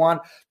seller, you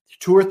want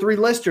 2 or 3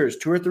 listers,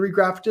 2 or 3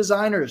 graphic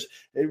designers,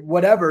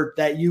 whatever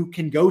that you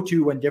can go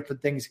to when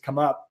different things come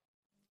up.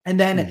 And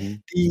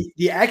then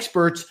the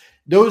experts,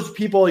 those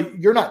people,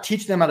 you're not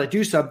teaching them how to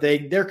do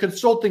something. They're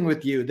consulting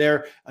with you.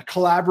 They're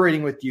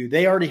collaborating with you.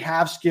 They already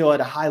have skill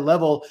at a high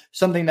level,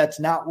 something that's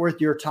not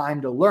worth your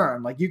time to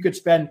learn. Like, you could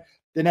spend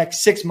the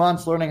next 6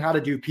 months learning how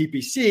to do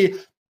PPC.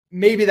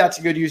 Maybe that's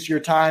a good use of your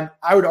time.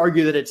 I would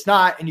argue that it's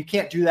not, and you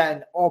can't do that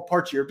in all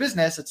parts of your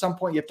business. At some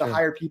point, you have to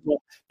hire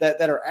people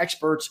that are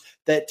experts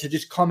that to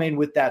just come in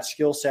with that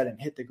skill set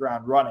and hit the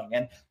ground running.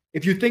 And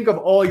if you think of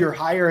all your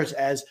hires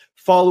as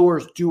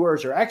followers,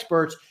 doers, or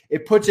experts,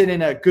 it puts it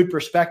in a good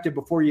perspective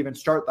before you even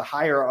start the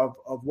hire of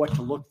what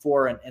to look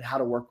for and how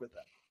to work with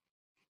them.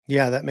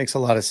 Yeah, that makes a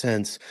lot of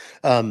sense.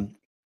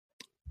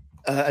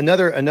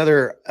 Another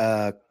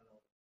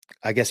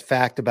I guess,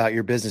 fact about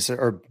your business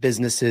or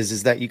businesses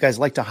is that you guys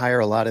like to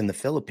hire a lot in the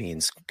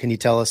Philippines. Can you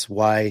tell us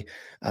why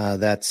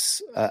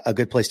that's a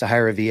good place to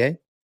hire a VA?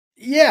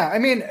 Yeah, I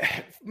mean,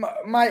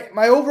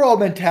 my overall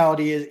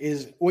mentality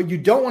is what you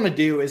don't want to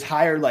do is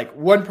hire like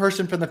one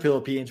person from the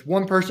Philippines,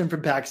 one person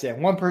from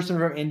Pakistan, one person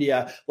from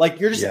India. Like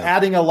you're just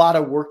adding a lot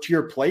of work to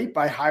your plate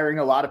by hiring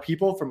a lot of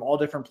people from all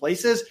different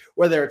places,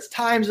 whether it's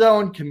time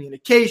zone,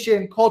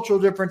 communication, cultural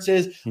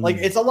differences. Like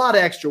it's a lot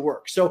of extra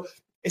work. So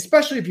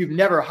especially if you've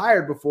never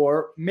hired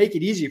before, make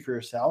it easy for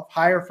yourself.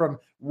 Hire from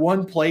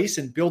one place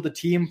and build a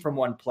team from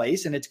one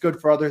place. And it's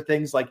good for other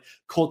things like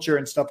culture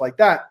and stuff like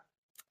that.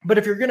 But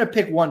if you're going to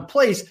pick one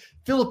place,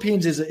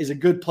 Philippines is a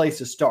good place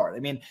to start. I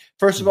mean,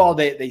 first of all,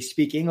 they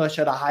speak English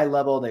at a high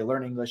level. They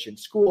learn English in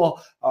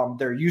school.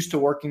 They're used to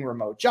working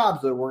remote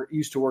jobs. They're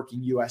used to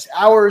working U.S.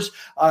 hours.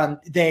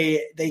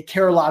 They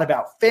care a lot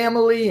about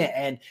family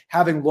and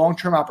having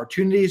long-term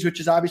opportunities, which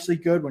is obviously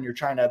good when you're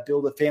trying to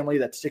build a family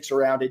that sticks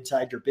around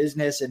inside your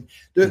business. And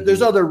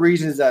there's other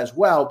reasons as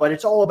well, but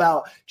it's all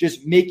about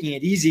just making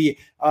it easy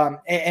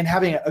and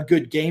having a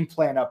good game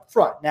plan up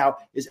front. Now,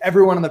 is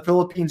everyone in the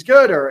Philippines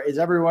good, or is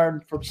everyone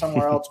from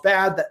somewhere else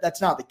bad?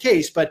 That's not the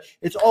case, but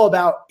it's all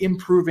about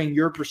improving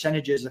your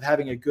percentages of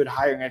having a good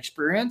hiring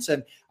experience.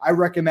 And I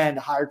recommend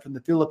hired from the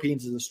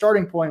Philippines as a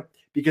starting point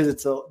because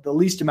it's the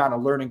least amount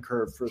of learning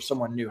curve for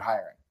someone new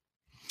hiring.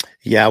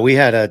 Yeah, we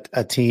had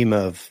a team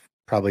of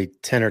probably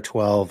 10 or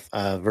 12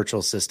 virtual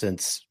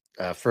assistants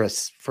for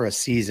a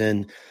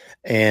season.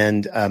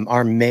 And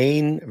our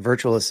main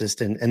virtual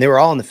assistant, and they were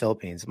all in the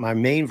Philippines, my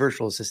main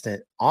virtual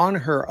assistant on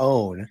her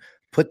own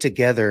put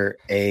together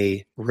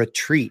a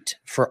retreat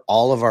for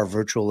all of our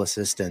virtual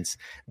assistants,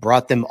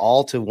 brought them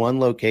all to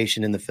one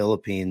location in the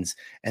Philippines.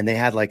 And they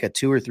had like a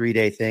 2 or 3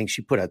 day thing.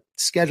 She put a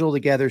schedule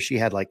together. She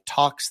had like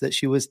talks that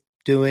she was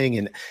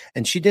doing,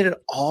 and she did it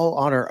all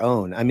on her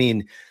own. I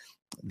mean,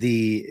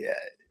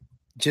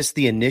 just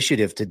the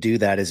initiative to do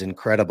that is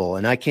incredible.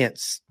 And I can't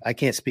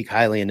speak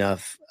highly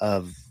enough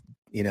of,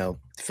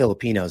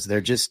 Filipinos.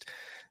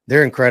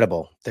 They're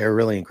incredible. They're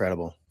really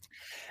incredible.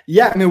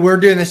 Yeah, I mean, we're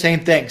doing the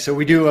same thing. So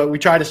we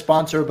try to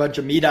sponsor a bunch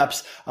of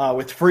meetups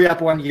with Free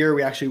Up one year.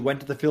 We actually went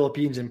to the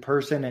Philippines in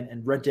person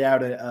and rented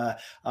out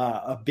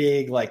a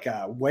big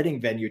wedding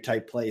venue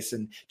type place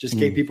and just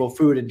gave people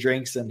food and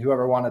drinks, and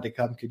whoever wanted to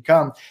come could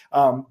come.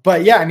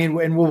 But yeah, I mean,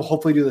 and we'll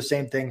hopefully do the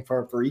same thing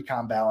for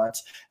Econ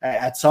Balance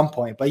at some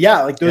point. But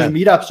yeah, like those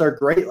meetups are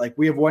great. Like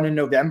we have one in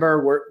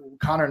November where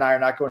Connor and I are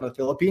not going to the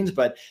Philippines,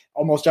 but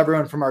almost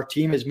everyone from our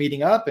team is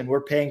meeting up, and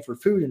we're paying for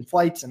food and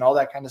flights and all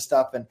that kind of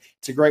stuff. And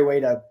it's a great way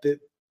to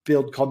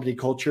build company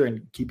culture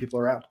and keep people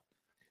around.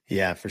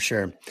 Yeah, for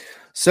sure.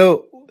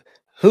 So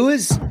who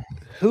is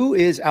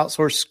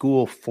Outsource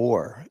School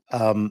for?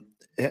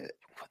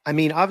 I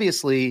mean,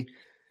 obviously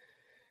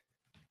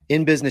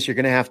in business, you're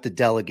going to have to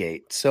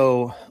delegate.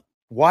 So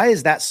why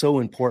is that so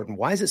important?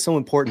 Why is it so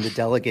important to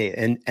delegate?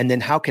 And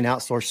then how can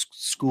Outsource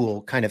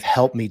School kind of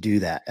help me do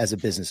that as a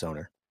business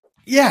owner?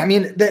 Yeah, I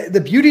mean, the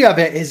beauty of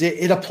it is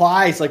it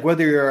applies like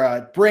whether you're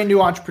a brand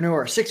new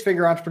entrepreneur, a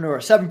 6-figure entrepreneur,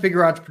 a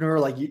 7-figure entrepreneur,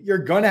 like you're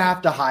going to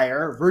have to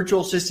hire. Virtual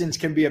assistants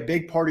can be a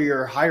big part of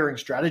your hiring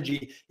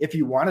strategy if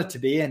you want it to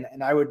be. And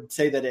I would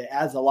say that it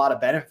adds a lot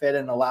of benefit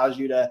and allows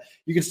you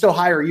can still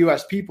hire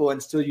US people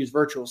and still use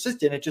virtual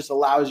assistant. It just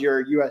allows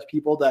your US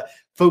people to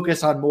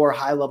focus on more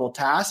high level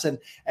tasks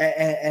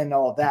and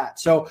all of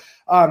that. So,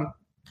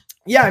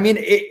 yeah, I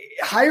mean,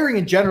 hiring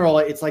in general,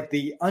 it's like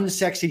the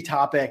unsexy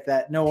topic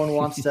that no one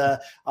wants to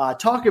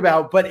talk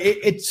about, but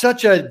it's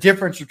such a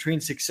difference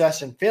between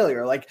success and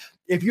failure. Like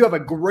if you have a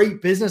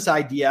great business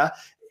idea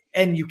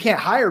and you can't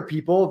hire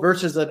people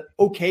versus an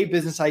okay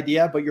business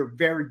idea, but you're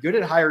very good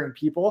at hiring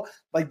people,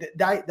 like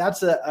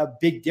that's a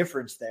big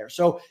difference there.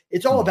 So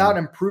it's all about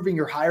improving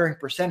your hiring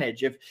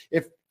percentage.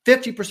 If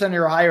 50% of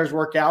your hires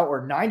work out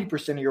or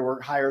 90% of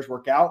your hires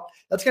work out,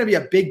 that's going to be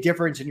a big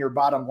difference in your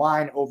bottom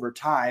line over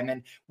time.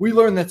 And we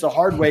learned that's a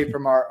hard way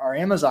from our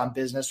Amazon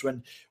business.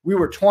 When we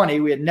were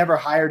 20, we had never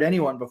hired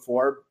anyone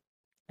before.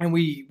 And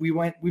we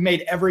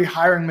made every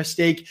hiring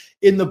mistake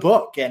in the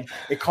book, and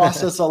it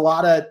cost us a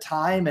lot of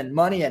time and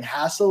money and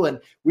hassle. And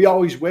we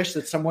always wish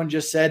that someone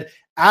just said,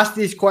 ask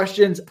these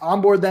questions,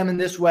 onboard them in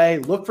this way,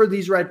 look for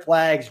these red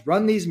flags,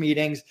 run these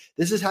meetings.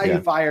 This is how you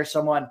fire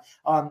someone.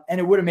 And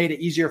it would have made it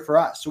easier for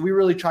us. So we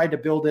really tried to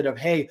build it of,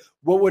 hey,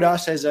 what would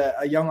us as a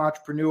young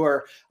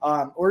entrepreneur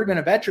or even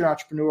a veteran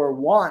entrepreneur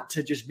want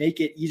to just make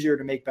it easier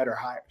to make better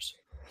hires?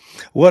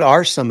 What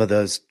are some of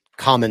those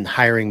common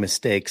hiring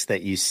mistakes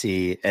that you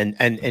see and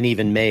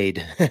even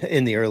made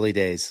in the early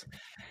days?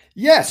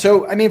 Yeah.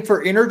 So, I mean,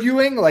 for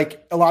interviewing,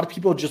 like a lot of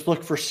people just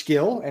look for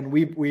skill, and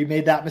we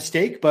made that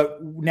mistake,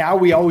 but now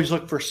we always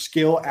look for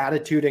skill,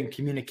 attitude, and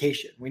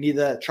communication. We need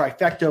the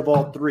trifecta of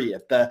all three.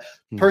 If the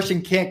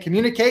person can't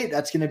communicate,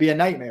 that's going to be a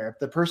nightmare. If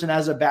the person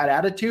has a bad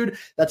attitude,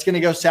 that's going to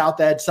go south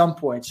at some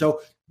point.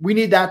 So we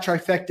need that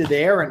trifecta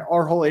there. And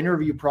our whole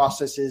interview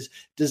process is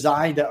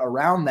designed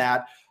around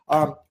that.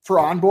 For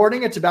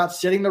onboarding, it's about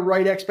setting the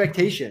right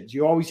expectations.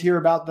 You always hear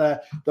about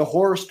the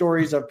horror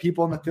stories of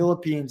people in the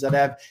Philippines that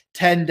have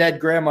 10 dead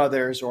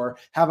grandmothers or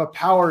have a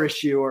power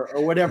issue or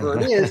whatever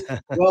it is.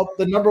 Well,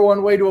 the number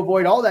one way to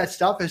avoid all that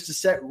stuff is to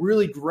set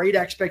really great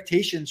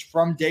expectations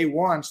from day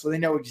one, so they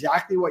know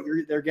exactly what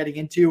they're getting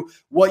into,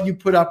 what you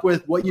put up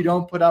with, what you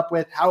don't put up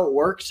with, how it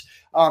works.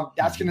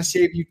 That's going to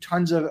save you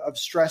tons of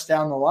stress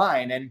down the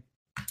line. And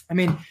I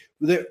mean,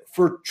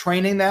 for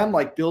training them,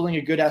 like building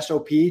a good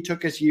SOP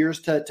took us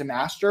years to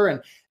master.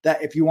 And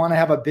that if you want to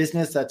have a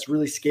business that's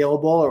really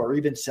scalable or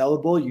even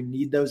sellable, you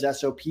need those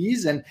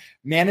SOPs. And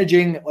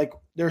managing, like,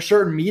 there are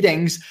certain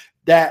meetings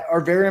that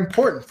are very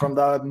important, from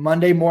the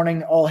Monday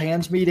morning all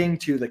hands meeting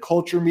to the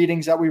culture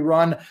meetings that we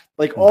run.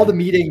 Like, all the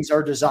meetings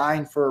are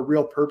designed for a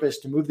real purpose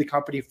to move the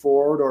company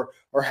forward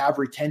or have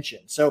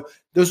retention. So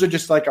those are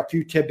just like a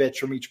few tidbits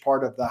from each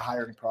part of the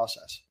hiring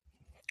process.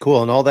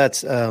 Cool. And all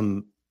that's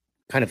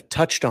kind of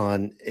touched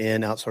on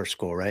in Outsource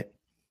School, right?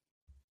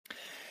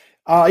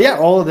 Yeah,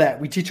 all of that.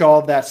 We teach all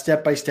of that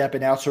step by step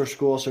in Outsource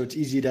School, so it's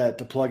easy to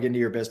plug into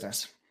your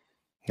business.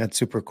 That's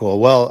super cool.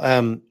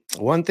 Well,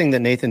 one thing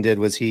that Nathan did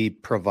was he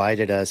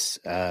provided us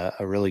a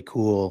really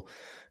cool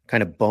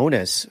kind of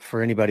bonus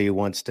for anybody who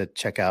wants to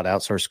check out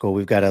Outsource School.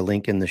 We've got a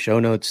link in the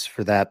show notes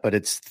for that, but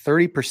it's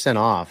 30%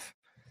 off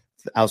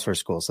Outsource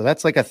School. So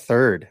that's like a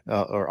third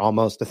or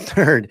almost a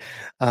third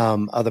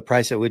of the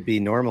price it would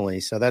be normally.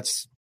 So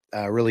that's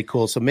really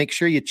cool. So make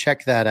sure you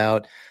check that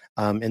out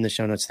in the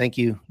show notes. Thank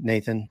you,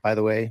 Nathan, by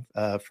the way,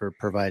 for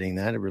providing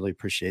that. I really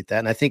appreciate that.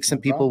 And I think some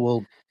people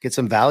will get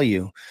some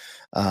value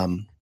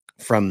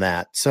from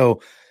that.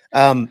 So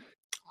I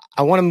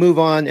want to move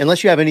on,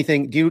 unless you have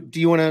anything. Do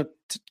you want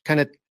to kind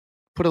of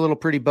put a little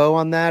pretty bow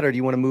on that, or do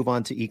you want to move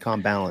on to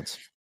Ecom Balance?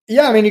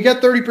 Yeah, I mean, you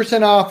get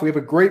 30% off. We have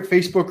a great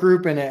Facebook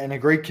group and a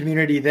great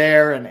community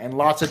there, and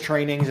lots of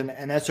trainings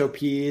and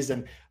SOPs.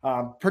 And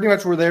pretty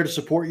much we're there to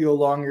support you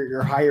along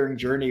your hiring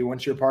journey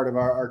once you're part of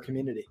our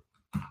community.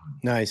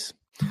 Nice.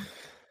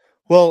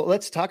 Well,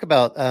 let's talk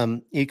about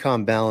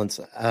Ecom Balance.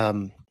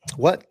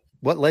 What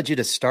led you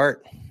to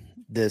start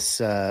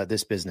this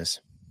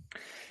business?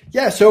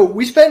 Yeah, so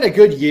we spent a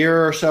good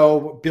year or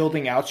so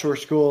building Outsource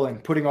School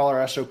and putting all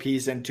our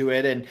SOPs into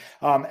it. And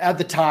at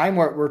the time,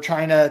 we're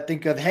trying to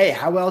think of, hey,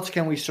 how else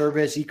can we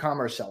service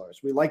e-commerce sellers?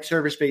 We like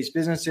service-based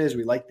businesses.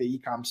 We like the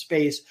e-com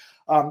space.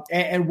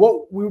 And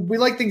what we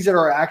like things that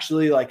are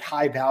actually like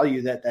high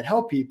value that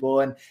help people,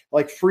 and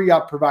like Free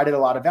Up provided a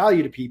lot of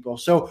value to people.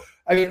 So,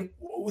 I mean,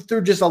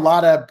 through just a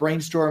lot of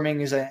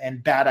brainstormings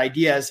and bad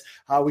ideas,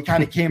 we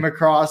kind of came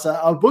across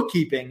a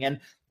bookkeeping. And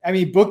I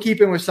mean,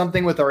 bookkeeping was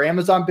something with our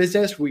Amazon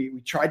business.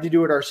 We tried to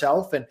do it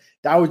ourselves, and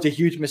that was a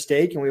huge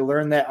mistake. And we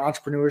learned that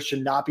entrepreneurs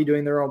should not be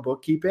doing their own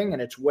bookkeeping, and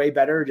it's way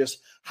better to just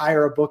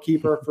hire a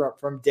bookkeeper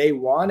from day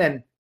one.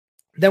 And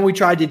then we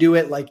tried to do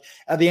it like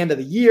at the end of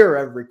the year,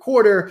 every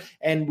quarter,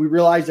 and we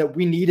realized that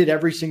we needed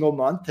every single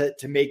month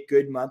to make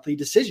good monthly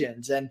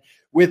decisions. And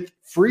with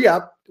Free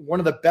Up, one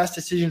of the best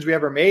decisions we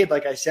ever made,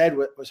 like I said,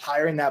 was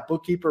hiring that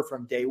bookkeeper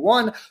from day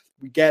one.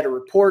 We get a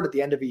report at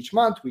the end of each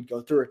month. We'd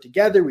go through it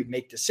together. We'd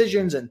make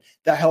decisions, and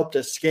that helped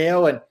us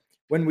scale. And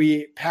when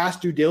we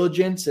passed due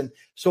diligence and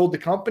sold the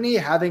company,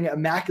 having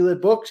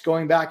immaculate books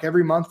going back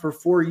every month for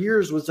 4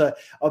 years was a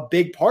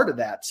big part of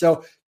that.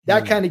 So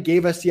that kind of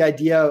gave us the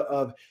idea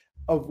of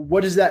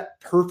what does that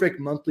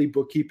perfect monthly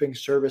bookkeeping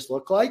service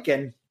look like?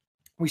 And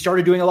we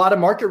started doing a lot of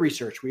market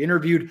research. We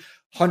interviewed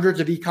hundreds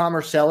of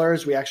e-commerce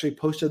sellers. We actually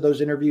posted those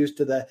interviews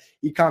to the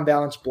Ecom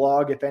Balance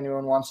blog if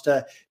anyone wants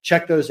to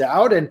check those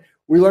out. And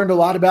we learned a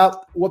lot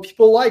about what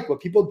people like,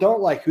 what people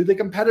don't like, who the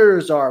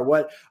competitors are,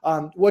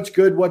 what's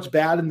good, what's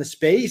bad in the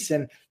space.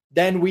 And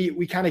then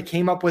we kind of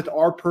came up with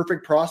our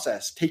perfect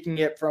process, taking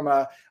it from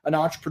an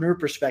entrepreneur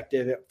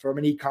perspective, from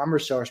an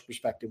e-commerce seller's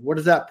perspective. What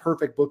does that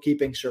perfect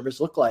bookkeeping service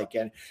look like?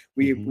 And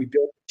we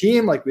built a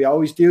team like we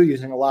always do,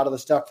 using a lot of the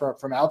stuff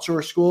from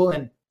Outsource School.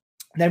 And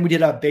then we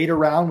did a beta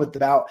round with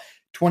about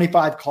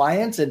 25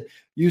 clients and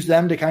use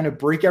them to kind of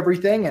break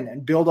everything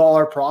and build all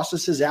our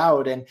processes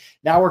out. And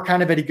now we're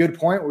kind of at a good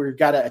point where we've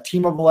got a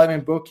team of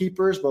 11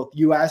 bookkeepers, both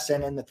US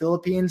and in the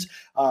Philippines,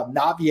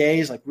 not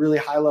VAs, like really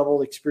high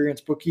level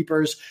experienced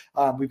bookkeepers.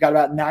 We've got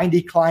about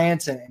 90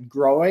 clients and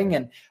growing.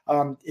 And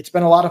it's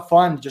been a lot of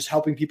fun just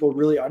helping people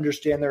really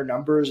understand their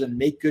numbers and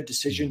make good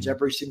decisions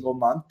every single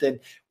month. And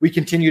we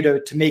continue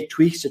to make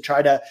tweaks to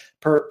try to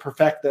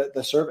perfect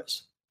the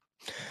service.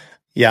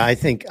 Yeah, I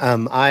think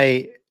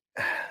I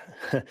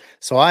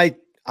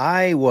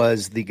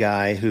was the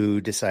guy who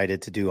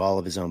decided to do all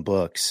of his own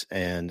books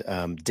and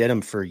did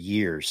them for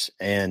years.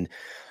 And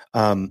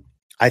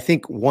I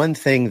think one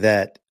thing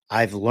that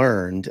I've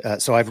learned,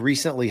 so I've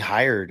recently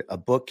hired a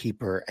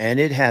bookkeeper, and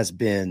it has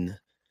been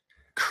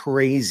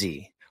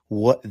crazy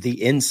what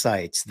the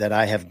insights that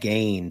I have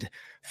gained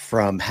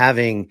from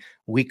having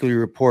weekly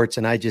reports.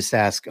 And I just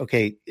ask,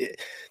 okay,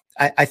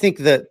 I think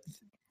that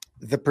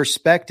the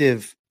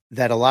perspective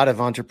that a lot of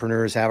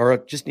entrepreneurs have, or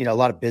just, a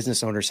lot of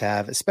business owners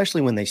have,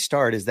 especially when they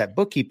start, is that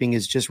bookkeeping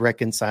is just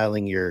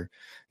reconciling your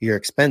your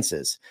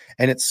expenses.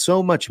 And it's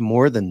so much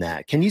more than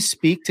that. Can you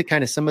speak to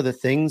kind of some of the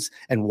things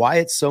and why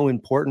it's so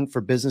important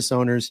for business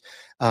owners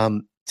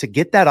to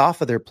get that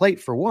off of their plate,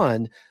 for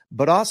one,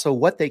 but also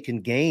what they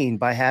can gain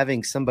by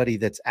having somebody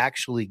that's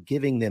actually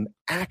giving them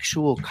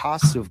actual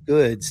costs of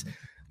goods,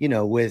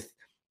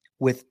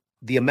 with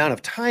the amount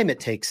of time it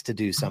takes to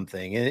do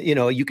something. And,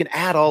 you can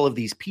add all of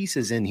these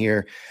pieces in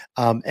here.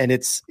 And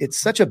it's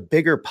such a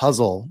bigger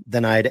puzzle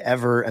than I'd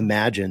ever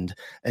imagined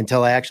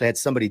until I actually had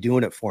somebody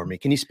doing it for me.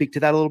 Can you speak to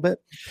that a little bit?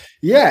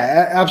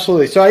 Yeah,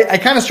 absolutely. So I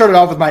kind of started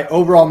off with my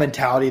overall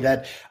mentality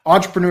that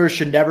entrepreneurs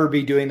should never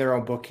be doing their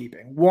own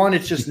bookkeeping. One,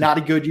 it's just not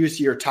a good use of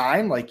your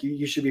time. Like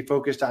you should be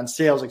focused on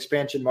sales,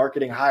 expansion,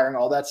 marketing, hiring,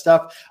 all that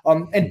stuff.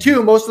 And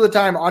two, most of the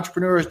time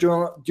entrepreneurs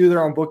do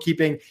their own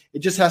bookkeeping. It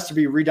just has to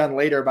be redone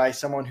later by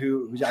someone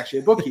who's actually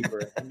a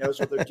bookkeeper and knows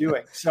what they're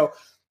doing. So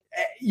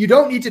you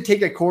don't need to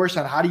take a course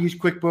on how to use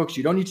QuickBooks.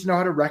 You don't need to know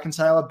how to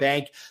reconcile a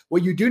bank.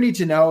 What you do need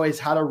to know is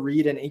how to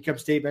read an income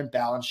statement,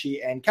 balance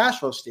sheet, and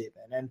cash flow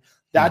statement. And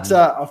that's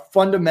a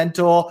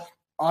fundamental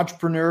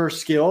entrepreneur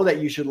skill that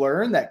you should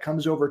learn that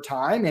comes over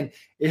time. And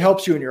it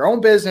helps you in your own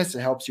business.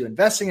 It helps you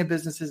investing in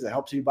businesses. It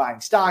helps you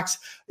buying stocks.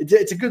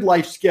 It's a good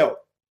life skill.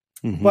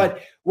 Mm-hmm. But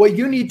what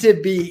you need to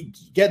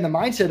get in the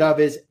mindset of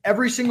is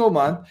every single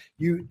month,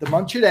 the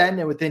month should end,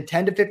 and within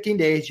 10 to 15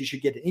 days, you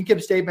should get an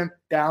income statement,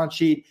 balance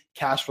sheet,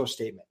 cash flow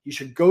statement. You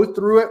should go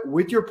through it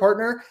with your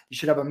partner. You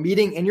should have a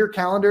meeting in your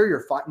calendar,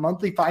 your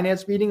monthly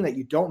finance meeting that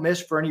you don't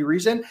miss for any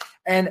reason.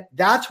 And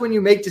that's when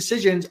you make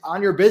decisions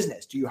on your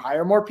business. Do you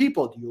hire more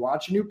people? Do you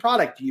launch a new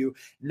product? Do you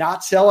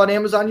not sell on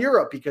Amazon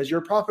Europe because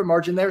your profit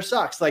margin there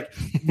sucks? Like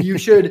you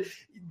should...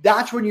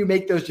 That's when you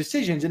make those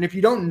decisions. And if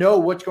you don't know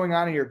what's going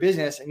on in your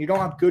business and you don't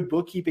have good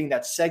bookkeeping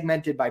that's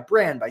segmented by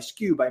brand, by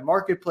SKU, by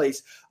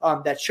marketplace,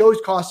 that shows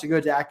cost of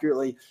goods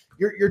accurately,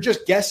 you're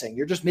just guessing.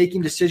 You're just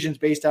making decisions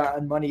based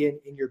on money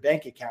in your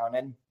bank account.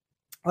 And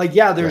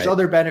there's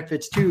other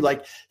benefits too,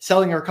 like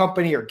selling your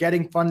company or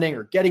getting funding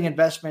or getting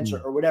investments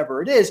or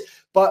whatever it is.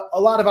 But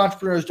a lot of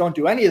entrepreneurs don't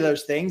do any of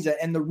those things.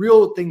 And the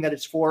real thing that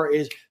it's for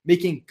is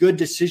making good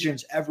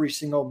decisions every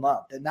single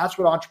month. And that's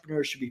what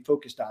entrepreneurs should be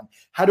focused on.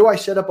 How do I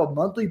set up a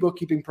monthly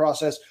bookkeeping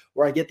process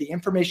where I get the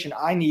information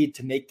I need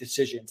to make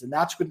decisions? And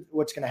that's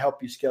what's going to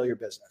help you scale your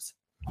business.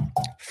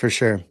 For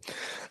sure.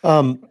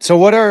 So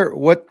what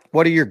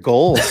are your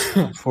goals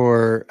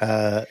for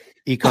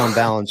Ecom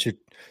Balance?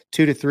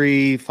 2 to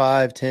 3,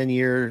 5, 10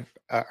 year.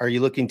 Are you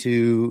looking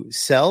to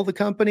sell the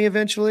company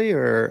eventually,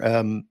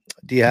 or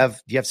do you have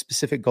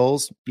specific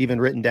goals even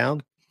written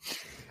down?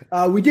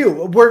 We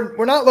do.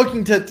 We're not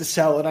looking to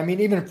sell it. I mean,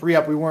 even free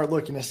up, we weren't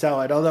looking to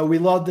sell it. Although we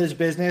love this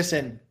business,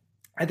 and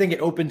I think it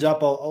opens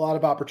up a lot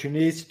of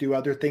opportunities to do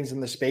other things in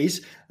the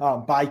space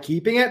by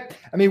keeping it.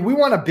 I mean, we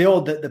want to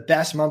build the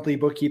best monthly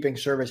bookkeeping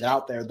service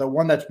out there, the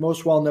one that's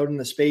most well known in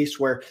the space.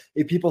 Where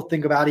if people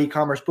think about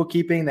e-commerce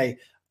bookkeeping, they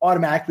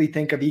automatically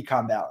think of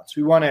Ecom Balance.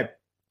 We want to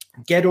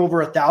get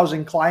over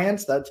 1,000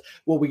 clients. That's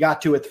what we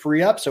got to with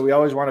Free Up. So we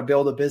always want to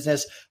build a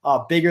business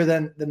bigger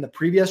than the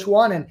previous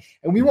one. And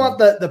we want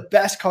the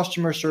best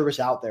customer service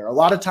out there. A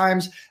lot of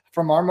times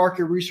from our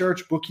market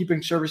research,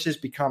 bookkeeping services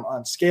become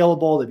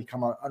unscalable. They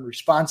become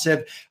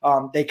unresponsive.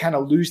 They kind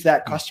of lose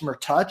that customer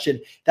touch.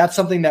 And that's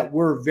something that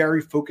we're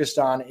very focused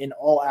on in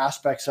all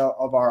aspects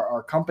of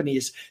our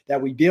companies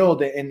that we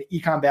build. And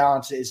Ecom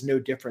Balance is no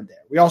different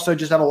there. We also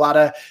just have a lot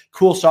of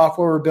cool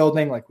software we're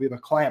building. Like we have a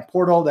client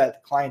portal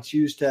that clients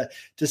use to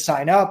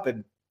sign up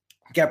and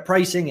get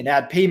pricing and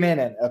add payment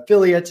and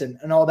affiliates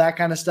and all that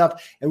kind of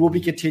stuff. And we'll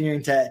be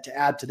continuing to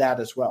add to that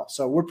as well.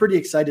 So we're pretty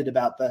excited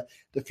about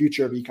the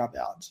future of Ecom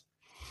Balance.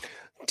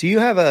 Do you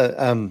have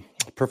a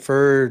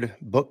preferred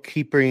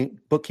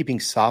bookkeeping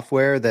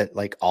software that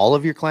like all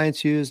of your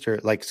clients used, or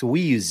like, so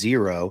we use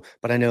Xero,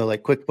 but I know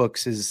like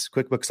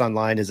QuickBooks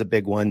Online is a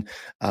big one.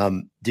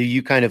 Do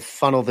you kind of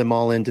funnel them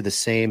all into the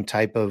same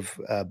type of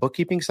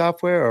bookkeeping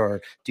software,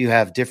 or do you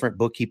have different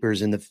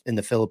bookkeepers in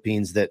the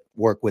Philippines that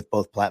work with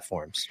both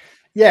platforms?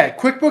 Yeah,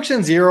 QuickBooks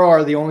and Xero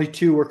are the only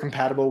two we're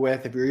compatible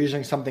with. If you're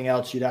using something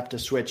else, you'd have to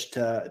switch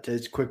to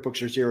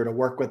QuickBooks or Xero to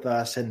work with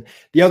us. And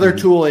the other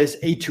tool is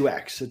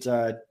A2X. It's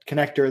a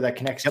connector that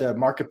connects to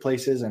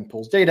marketplaces and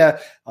pulls data.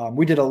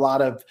 We did a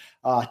lot of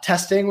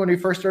testing when we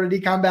first started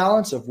Ecom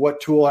Balance of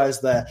what tool has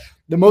the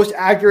most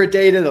accurate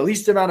data, the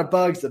least amount of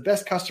bugs, the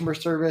best customer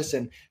service.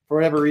 And for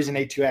whatever reason,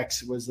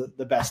 A2X was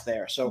the best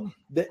there. So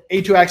the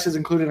A2X is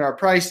included in our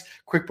price.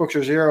 QuickBooks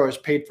or Xero is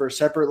paid for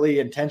separately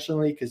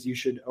intentionally because you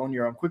should own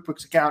your own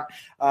QuickBooks account.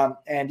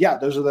 And yeah,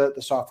 those are the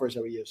softwares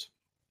that we use.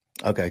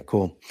 Okay,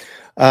 cool.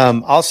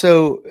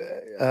 Also,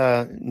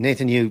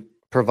 Nathan, you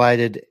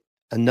provided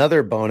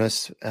another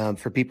bonus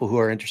for people who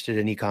are interested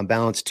in Ecom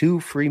Balance, 2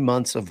 free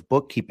months of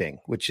bookkeeping,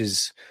 which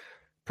is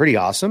pretty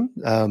awesome.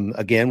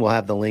 Again, we'll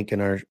have the link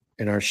in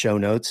our show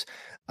notes.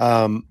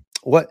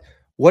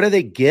 What do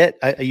they get?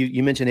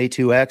 You mentioned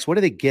A2X. What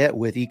do they get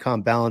with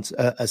Ecom Balance,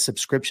 a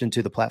subscription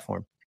to the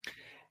platform?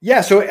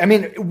 Yeah. So, I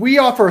mean, we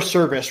offer a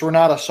service. We're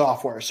not a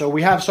software. So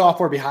we have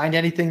software behind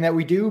anything that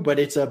we do, but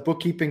it's a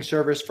bookkeeping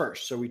service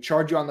first. So we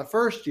charge you on the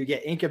first, you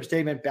get income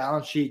statement,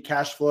 balance sheet,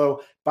 cash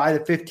flow by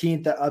the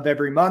 15th of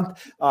every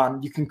month.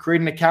 You can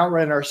create an account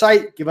right on our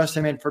site, give us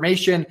some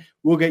information.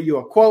 We'll get you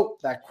a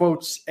quote that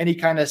quotes any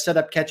kind of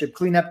setup, catch up,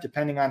 cleanup,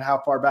 depending on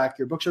how far back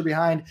your books are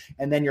behind,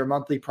 and then your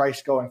monthly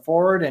price going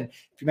forward. And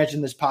if you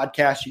mention this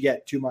podcast, you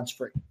get 2 months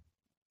free.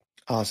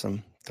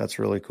 Awesome. That's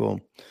really cool.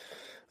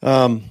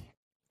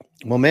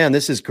 Well, man,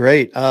 this is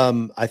great.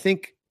 I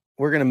think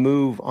we're going to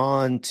move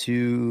on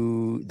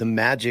to the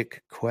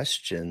magic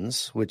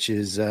questions, which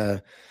is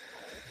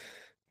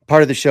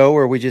part of the show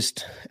where we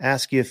just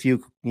ask you a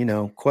few,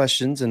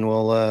 questions, and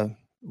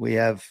we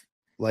have,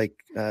 like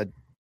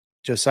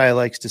Josiah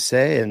likes to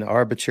say, an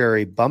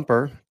arbitrary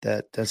bumper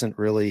that doesn't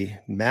really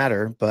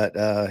matter,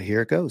 but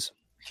here it goes.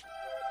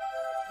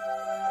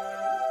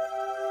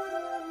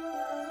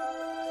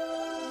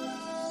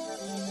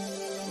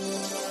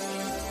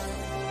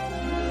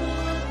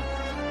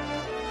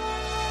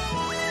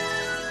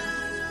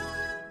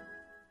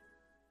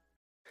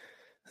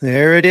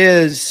 There it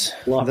is.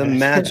 Love the it.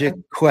 magic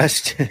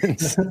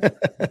questions.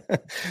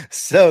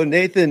 So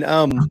Nathan,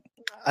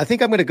 I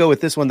think I'm going to go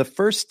with this one. The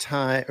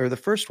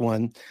first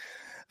one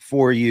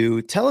for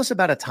you. Tell us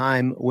about a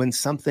time when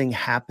something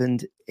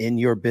happened in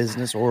your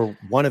business or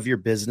one of your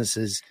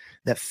businesses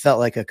that felt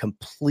like a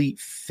complete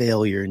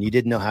failure and you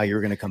didn't know how you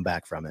were going to come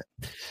back from it.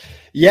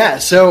 Yeah.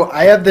 So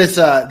I have this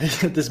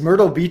this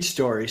Myrtle Beach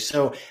story.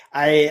 So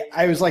I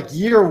was like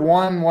year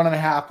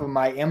 1.5 of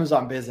my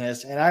Amazon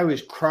business, and I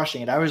was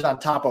crushing it. I was on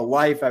top of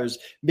life. I was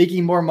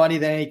making more money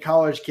than any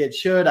college kid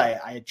should. I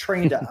had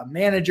trained a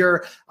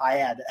manager. I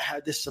had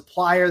this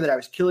supplier that I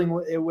was killing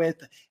it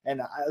with,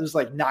 and I was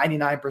like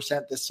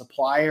 99% this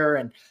supplier,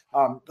 and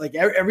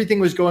everything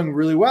was going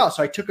really well.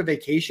 So I took a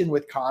vacation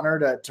with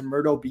Connor to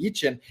Myrtle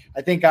Beach, and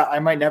I think I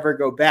might never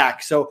go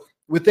back. So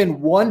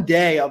within 1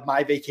 day of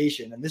my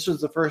vacation, and this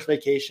was the first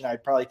vacation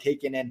I'd probably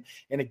taken in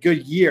a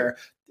good year,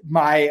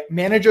 my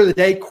manager of the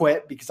day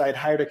quit because I had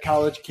hired a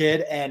college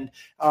kid, and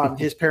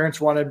his parents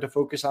wanted him to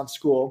focus on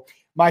school.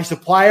 My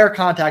supplier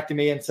contacted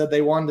me and said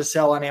they wanted to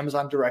sell on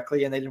Amazon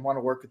directly and they didn't want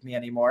to work with me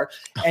anymore.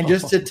 And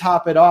just to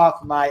top it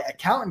off, my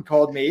accountant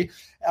called me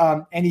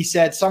and he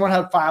said someone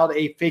had filed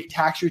a fake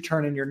tax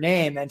return in your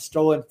name and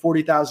stolen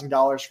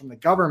 $40,000 from the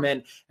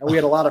government. And we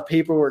had a lot of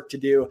paperwork to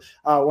do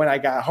when I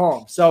got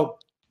home. So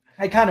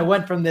I kind of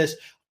went from this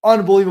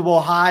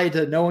unbelievable high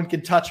to no one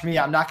can touch me.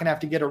 I'm not going to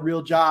have to get a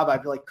real job.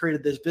 I've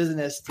created this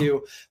business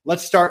to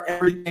let's start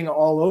everything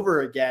all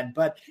over again.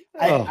 But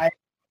I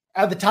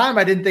at the time,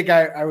 I didn't think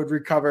I would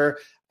recover.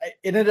 It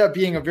ended up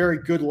being a very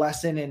good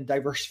lesson in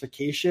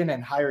diversification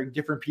and hiring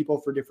different people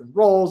for different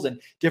roles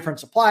and different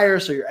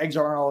suppliers. So your eggs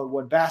aren't all in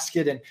one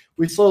basket. And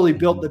we slowly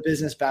built the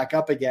business back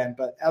up again.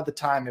 But at the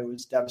time, it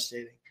was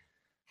devastating.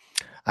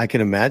 I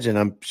can imagine.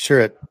 I'm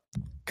sure it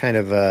kind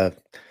of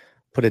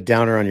put a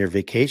downer on your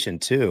vacation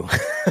too.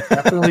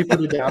 Definitely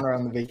put a downer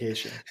on the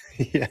vacation.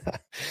 Yeah.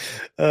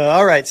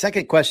 All right.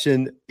 Second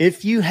question.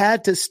 If you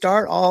had to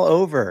start all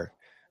over,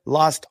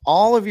 lost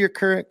all of your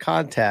current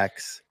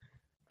contacts,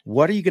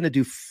 what are you going to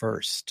do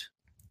first?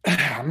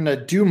 I'm going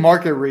to do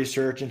market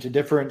research into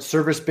different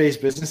service-based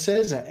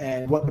businesses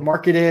and what the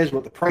market is,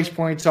 what the price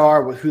points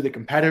are, who the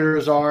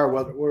competitors are,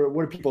 what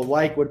do people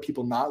like, what do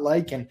people not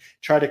like, and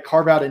try to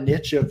carve out a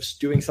niche of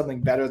doing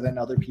something better than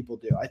other people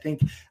do. I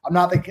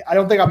don't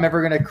think I'm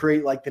ever going to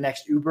create like the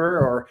next Uber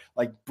or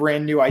like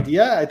brand new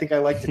idea. I think I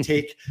like to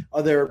take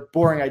other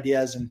boring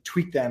ideas and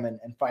tweak them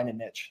and find a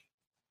niche.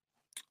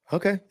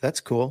 Okay, that's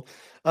cool.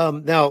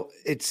 Now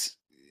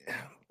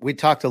we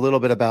talked a little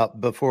bit about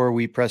before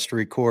we pressed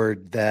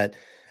record that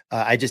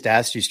I just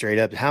asked you straight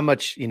up, how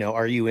much,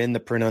 are you in the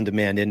print on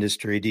demand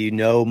industry? Do you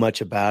know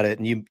much about it?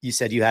 And you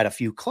said you had a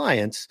few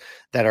clients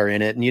that are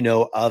in it and you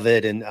know of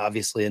it and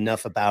obviously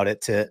enough about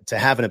it to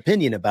have an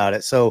opinion about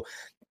it. So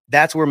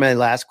that's where my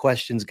last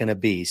question is going to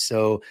be.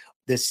 So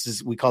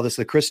we call this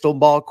the crystal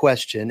ball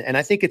question. And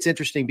I think it's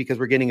interesting because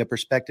we're getting a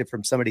perspective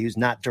from somebody who's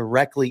not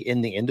directly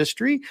in the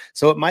industry.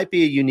 So it might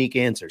be a unique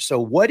answer. So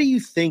what do you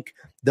think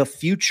the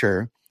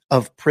future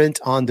of print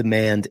on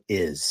demand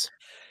is?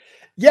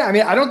 Yeah, I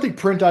mean, I don't think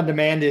print on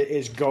demand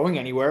is going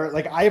anywhere.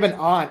 Like I have an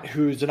aunt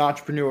who's an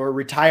entrepreneur,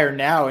 retired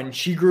now, and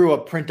she grew a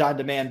print on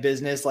demand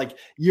business like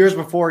years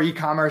before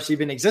e-commerce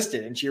even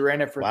existed. And she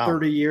ran it for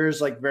 30 years,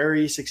 like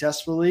very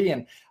successfully.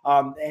 And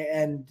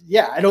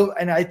yeah,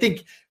 I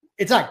think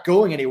it's not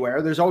going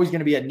anywhere. There's always going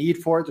to be a need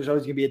for it. There's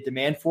always going to be a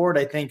demand for it.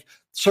 I think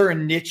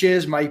certain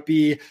niches might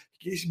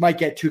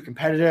get too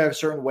competitive.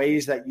 Certain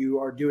ways that you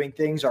are doing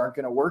things aren't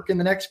going to work in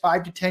the next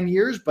 5 to 10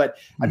 years. But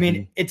I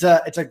mean, it's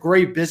a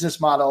great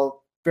business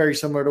model, very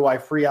similar to why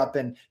free up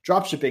and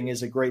drop shipping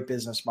is a great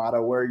business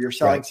model where you're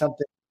selling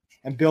something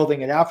and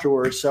building it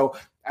afterwards. So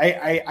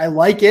I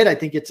like it. I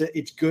think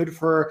it's good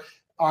for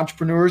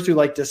entrepreneurs who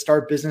like to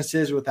start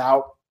businesses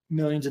without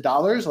millions of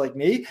dollars like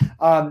me.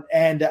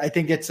 And I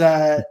think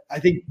I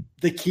think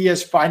the key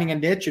is finding a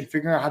niche and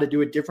figuring out how to do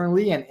it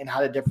differently and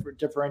how to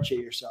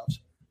differentiate yourselves.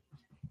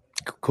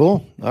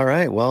 Cool. All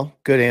right. Well,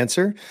 good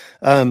answer.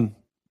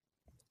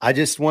 I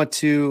just want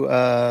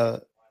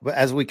to,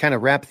 as we kind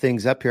of wrap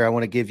things up here, I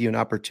want to give you an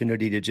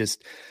opportunity to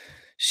just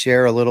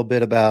share a little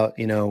bit about,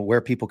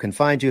 where people can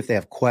find you if they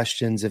have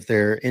questions, if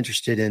they're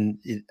interested in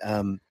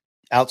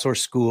Outsource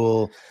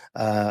School,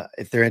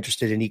 if they're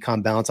interested in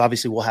Econ Balance.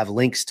 Obviously, we'll have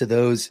links to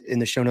those in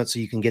the show notes so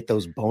you can get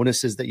those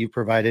bonuses that you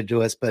provided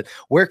to us. But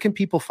where can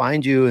people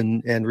find you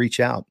and reach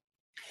out?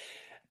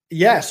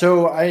 Yeah.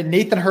 So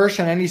Nathan Hirsch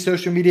on any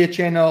social media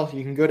channel.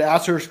 You can go to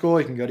Outsource School.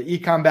 You can go to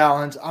Econ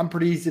Balance. I'm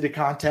pretty easy to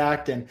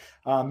contact. And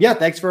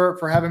thanks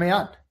for having me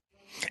on.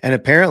 And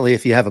apparently,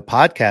 if you have a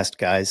podcast,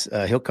 guys,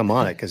 he'll come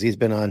on it because he's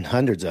been on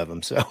hundreds of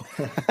them. So,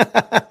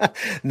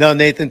 no,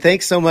 Nathan,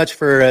 thanks so much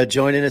for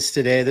joining us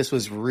today. This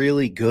was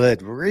really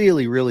good,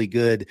 really, really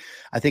good.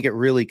 I think it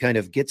really kind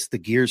of gets the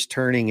gears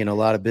turning in a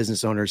lot of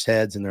business owners'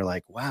 heads, and they're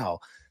like, "Wow,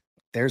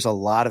 there's a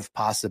lot of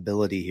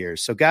possibility here."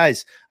 So,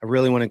 guys, I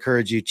really want to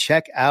encourage you,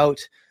 check out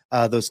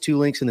those two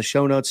links in the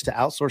show notes to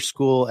Outsource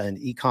School and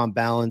Econ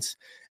Balance.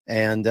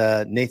 And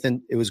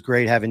Nathan, it was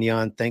great having you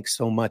on. Thanks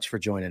so much for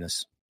joining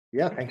us.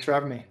 Yeah, thanks for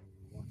having me.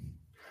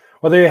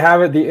 Well, there you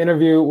have it, the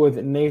interview with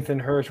Nathan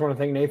Hirsch. I want to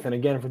thank Nathan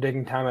again for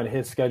taking time out of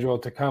his schedule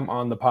to come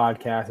on the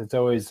podcast. It's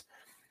always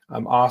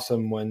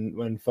awesome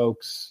when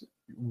folks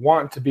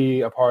want to be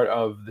a part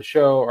of the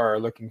show or are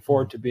looking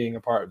forward to being a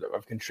part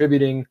of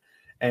contributing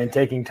and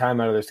taking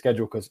time out of their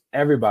schedule, because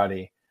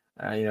everybody,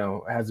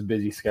 has a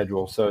busy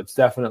schedule. So it's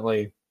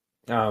definitely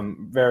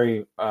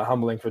very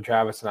humbling for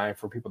Travis and I,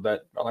 for people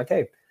that are like,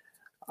 hey,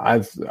 I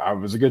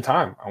was a good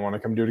time. I want to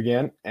come do it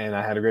again. And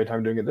I had a great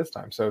time doing it this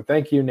time. So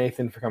thank you,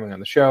 Nathan, for coming on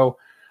the show.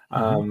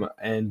 I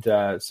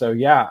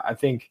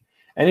think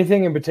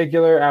anything in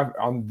particular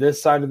on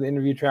this side of the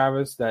interview,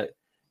 Travis, that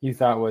you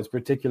thought was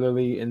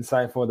particularly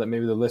insightful that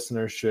maybe the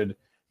listeners should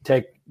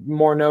take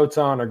more notes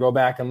on or go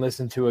back and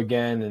listen to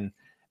again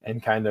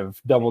and kind of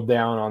double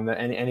down on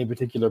any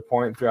particular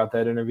point throughout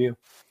that interview?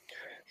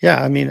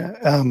 Yeah. I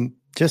mean,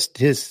 just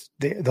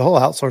the whole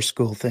Outsource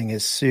School thing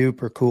is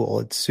super cool.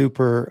 It's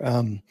super,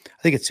 I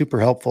think it's super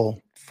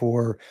helpful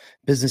for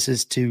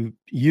businesses to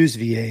use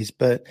VAs,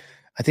 but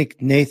I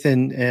think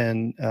Nathan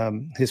and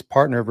his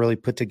partner have really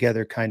put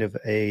together kind of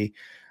a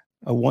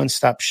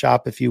one-stop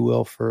shop, if you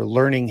will, for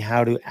learning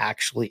how to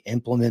actually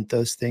implement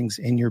those things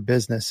in your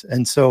business.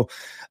 And so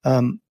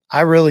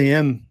I really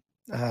am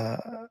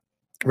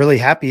really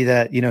happy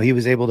that, he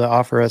was able to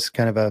offer us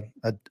kind of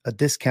a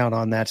discount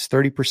on that. It's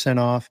 30%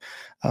 off.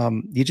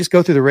 You just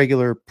go through the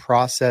regular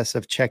process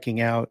of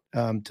checking out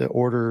to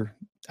order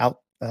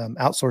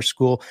Outsource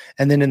School.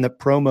 And then in the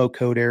promo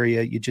code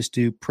area, you just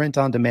do print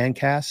on demand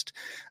cast,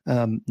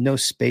 no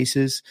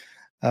spaces.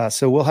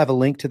 So we'll have a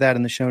link to that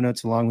in the show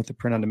notes along with the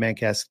print on demand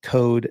cast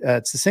code.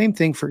 It's the same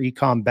thing for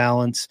Econ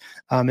Balance.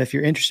 If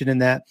you're interested in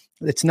that,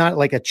 it's not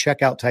like a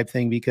checkout type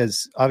thing,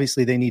 because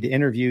obviously they need to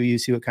interview you,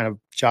 see what kind of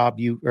job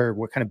or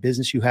what kind of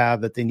business you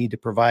have that they need to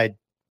provide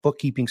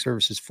bookkeeping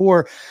services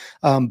for.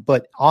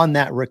 But on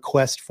that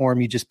request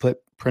form, you just put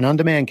print on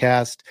demand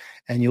cast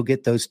and you'll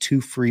get those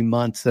 2 free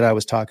months that I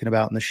was talking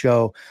about in the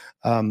show.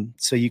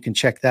 So you can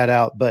check that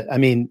out. But I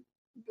mean,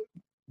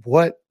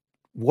 what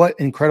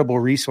incredible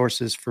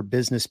resources for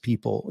business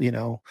people.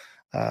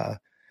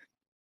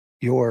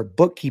 Your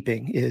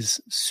bookkeeping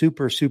is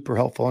super, super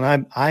helpful.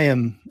 And I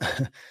am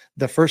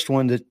the first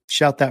one to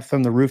shout that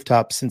from the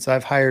rooftop. Since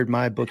I've hired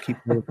my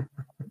bookkeeper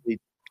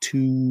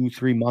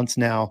 2-3 months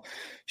now,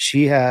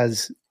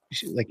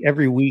 like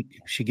every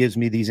week she gives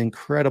me these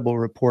incredible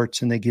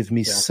reports, and they give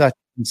me such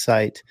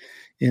insight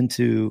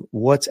into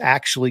what's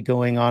actually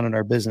going on in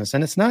our business.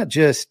 And it's not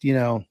just,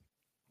 well,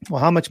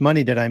 how much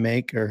money did I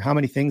make or how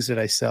many things did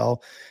I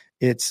sell?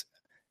 It's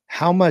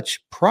how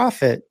much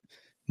profit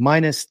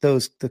minus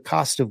the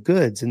cost of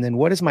goods. And then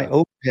what is my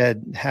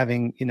overhead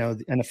having,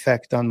 an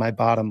effect on my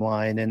bottom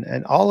line,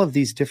 and all of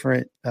these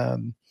different,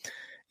 kind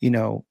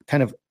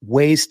of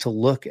ways to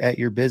look at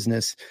your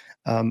business.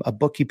 A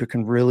bookkeeper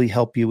can really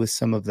help you with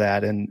some of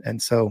that.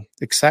 And so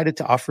excited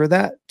to offer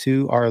that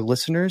to our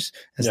listeners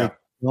as they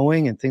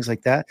going and things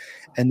like that.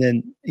 And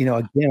then, again,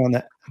 on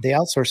the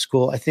Outsource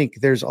School, I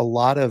think there's a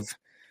lot of,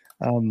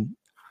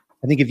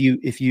 I think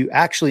if you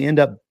actually end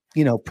up,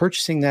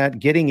 purchasing that,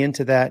 getting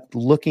into that,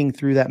 looking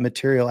through that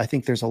material, I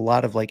think there's a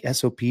lot of like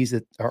SOPs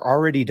that are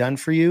already done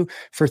for you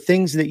for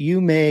things that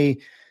you may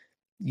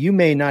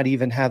not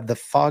even have the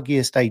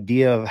foggiest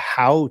idea of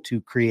how to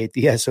create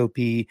the SOP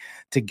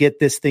to get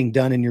this thing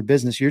done in your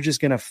business. You're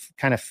just going to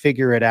kind of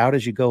figure it out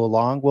as you go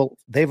along. Well,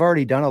 they've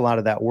already done a lot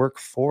of that work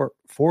for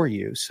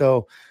you.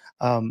 So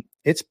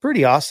it's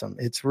pretty awesome.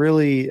 It's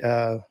really,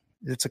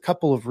 it's a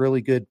couple of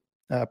really good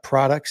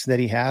products that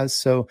he has.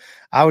 So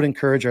I would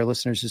encourage our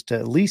listeners just to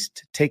at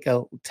least take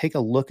a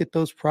look at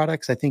those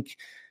products. I think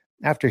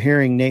after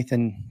hearing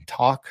Nathan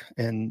talk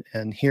and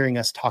hearing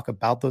us talk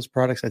about those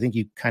products, I think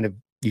you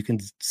can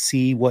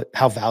see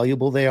how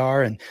valuable they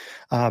are. And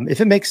if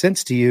it makes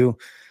sense to you,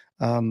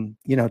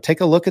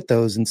 take a look at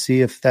those and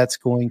see if that's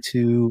going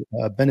to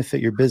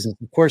benefit your business.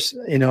 Of course,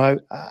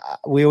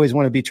 we always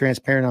want to be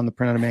transparent on the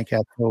Print on Demand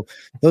cast. So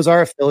those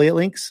are affiliate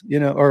links,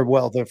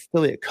 the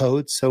affiliate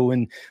codes. So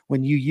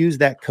when you use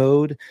that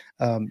code,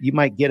 you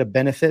might get a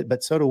benefit,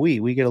 but so do we.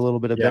 We get a little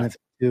bit of benefit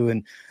too.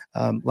 And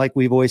like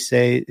we've always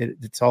say,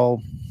 it's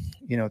all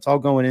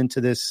going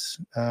into this.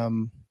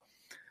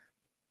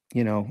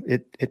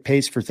 It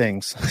pays for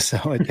things.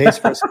 So it pays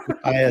for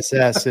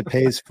ISS, it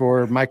pays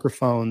for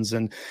microphones.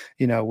 And,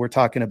 we're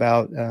talking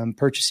about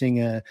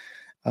purchasing a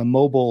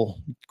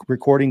mobile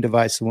recording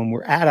device. So when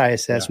we're at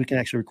ISS, we can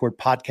actually record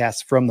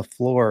podcasts from the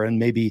floor and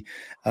maybe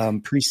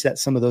preset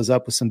some of those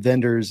up with some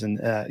vendors. And,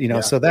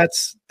 so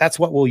that's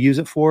what we'll use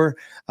it for,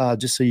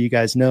 just so you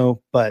guys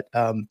know. But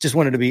just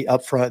wanted to be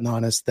upfront and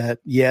honest that,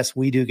 yes,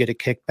 we do get a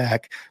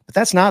kickback, but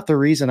that's not the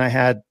reason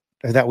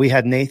that we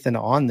had Nathan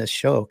on this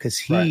show, because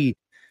he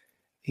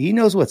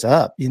knows what's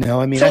up.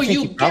 I think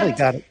he probably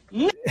got it.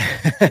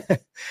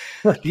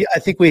 Yeah, I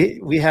think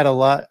we had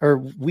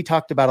we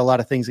talked about a lot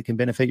of things that can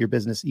benefit your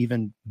business,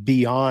 even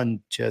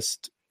beyond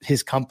just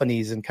his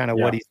companies and kind of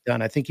what he's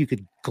done. I think you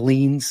could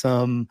glean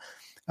some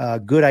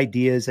good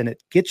ideas, and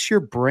it gets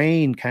your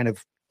brain kind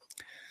of,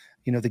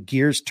 the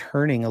gears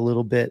turning a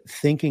little bit,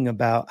 thinking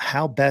about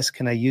how best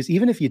can I use,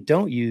 even if you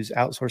don't use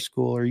Outsource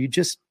School, or I'm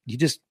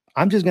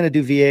just going to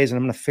do VAs and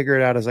I'm going to figure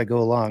it out as I go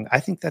along. I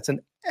think that's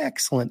an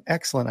excellent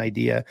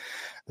idea.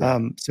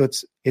 So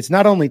it's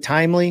not only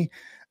timely,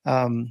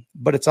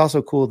 but it's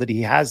also cool that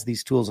he has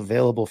these tools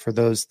available for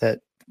those that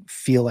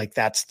feel like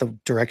that's the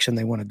direction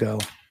they want to go.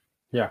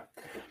 Yeah,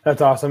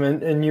 that's awesome.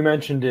 And you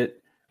mentioned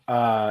it,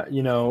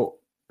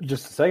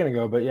 just a second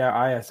ago, but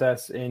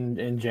ISS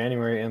in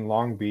January in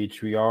Long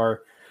Beach, we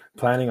are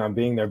planning on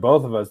being there,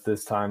 both of us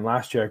this time.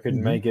 Last year I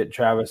couldn't make it.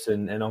 Travis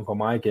and Uncle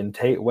Mike and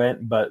Tate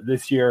went, but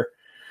this year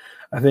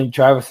I think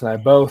Travis and I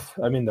both,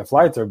 the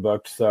flights are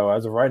booked. So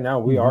as of right now,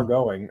 we are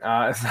going.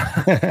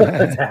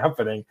 It's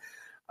happening.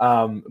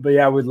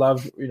 But we'd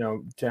love,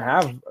 to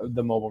have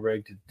the mobile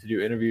rig to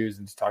do interviews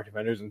and to talk to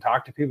vendors and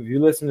talk to people. If you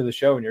listen to the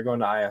show and you're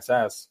going to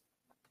ISS,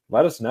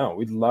 let us know.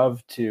 We'd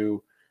love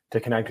to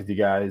connect with you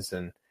guys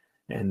and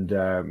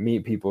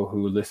meet people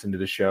who listen to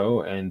the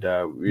show. And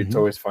it's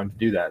always fun to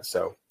do that.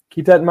 So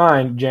keep that in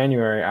mind.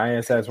 January,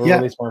 ISS. We'll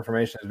release more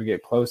information as we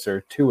get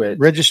closer to it.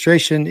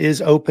 Registration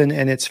is open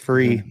and it's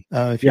free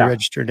if you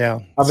register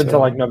now. Up until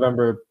like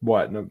November,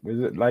 is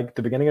it like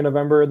the beginning of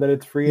November that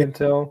it's free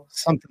until?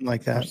 Something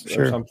like that,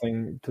 or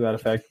something to that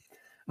effect.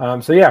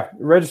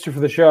 Register for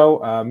the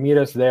show. Meet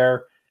us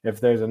there. If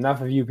there's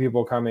enough of you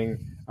people coming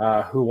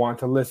who want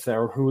to listen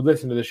or who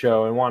listen to the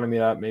show and want to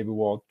meet up, maybe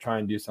we'll try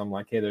and do something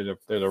like, hey, there's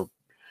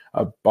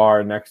a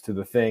bar next to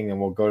the thing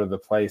and we'll go to the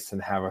place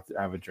and have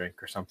a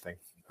drink or something.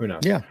 Who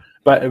knows? Yeah.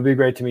 But it'd be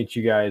great to meet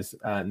you guys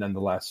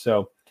nonetheless.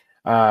 So,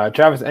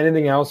 Travis,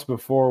 anything else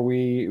before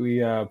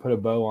we put a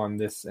bow on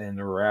this and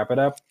wrap it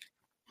up?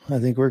 I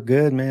think we're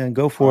good, man.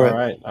 Go for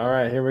it. All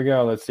right. Here we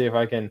go. Let's see if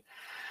I can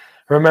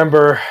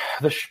remember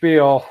the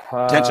spiel.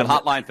 Attention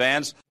hotline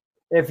fans.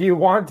 If you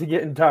want to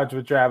get in touch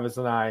with Travis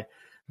and I,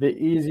 the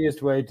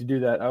easiest way to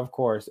do that, of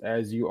course,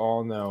 as you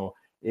all know,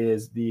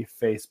 is the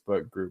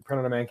Facebook group.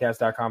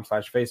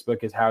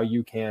 PrintOnDemandCast.com/Facebook is how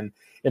you can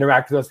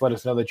interact with us. Let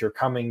us know that you're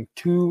coming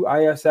to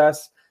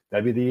ISS.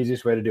 That'd be the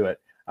easiest way to do it.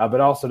 But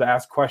also to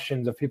ask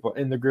questions of people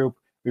in the group.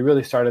 We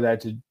really started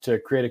that to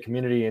create a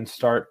community and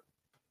start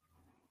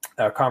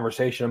a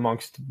conversation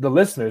amongst the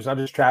listeners, not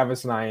just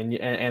Travis and I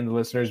and the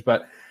listeners,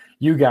 but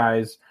you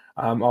guys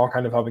all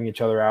kind of helping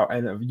each other out.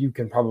 And you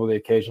can probably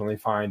occasionally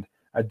find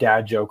a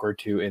dad joke or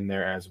two in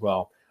there as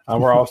well.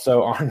 We're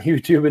also on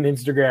YouTube and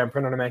Instagram,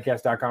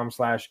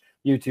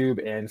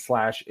 PrintOnDemandCast.com/YouTube and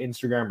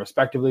 /Instagram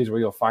respectively is where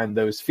you'll find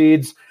those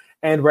feeds.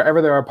 And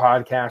wherever there are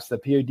podcasts, the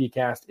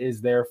PODcast is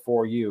there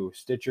for you.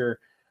 Stitcher,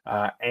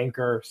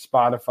 Anchor,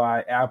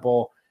 Spotify,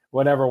 Apple,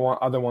 whatever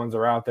other ones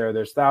are out there.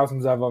 There's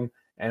thousands of them,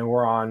 and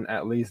we're on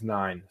at least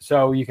 9.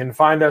 So you can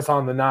find us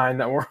on the 9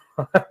 that we're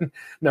on.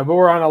 No, but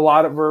we're on a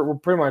lot of, we're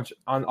pretty much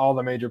on all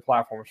the major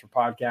platforms for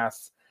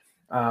podcasts.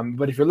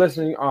 But if you're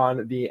listening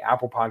on the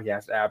Apple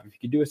Podcast app, if you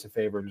could do us a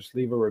favor and just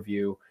leave a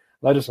review,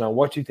 let us know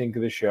what you think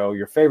of the show,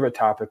 your favorite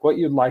topic, what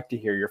you'd like to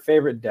hear, your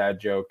favorite dad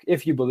joke,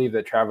 if you believe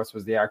that Travis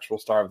was the actual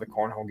star of the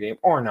cornhole game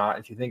or not,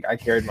 if you think I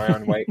carried my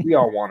own weight, we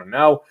all want to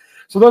know.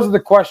 So those are the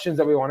questions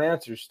that we want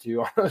answers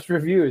to on those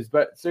reviews.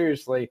 But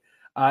seriously,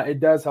 it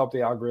does help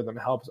the algorithm,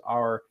 helps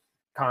our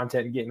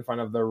content get in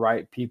front of the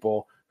right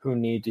people who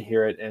need to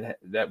hear it and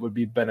that would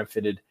be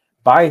benefited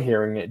by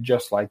hearing it,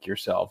 just like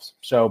yourselves.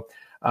 So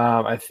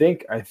I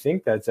think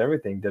that's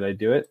everything. Did I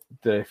do it?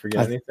 Did I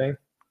forget anything?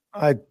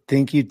 I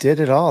think you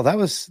did it all. That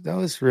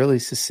was really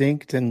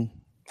succinct and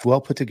well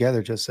put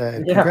together,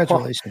 Josiah. Yeah,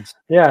 congratulations.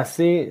 Well,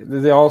 see,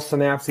 the old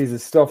synapses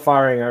is still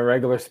firing at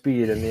regular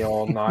speed in the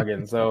old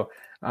noggin. So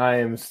I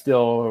am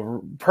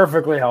still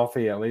perfectly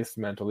healthy, at least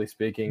mentally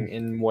speaking,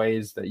 in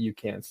ways that you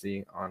can't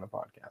see on a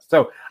podcast.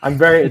 So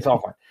it's all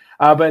fine.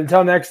 But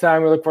until next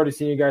time, we look forward to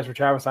seeing you guys. For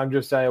Travis, I'm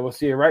Josiah. We'll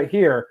see you right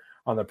here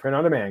on the Print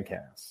on Demand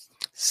cast.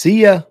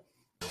 See ya.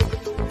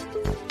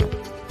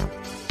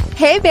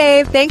 Hey,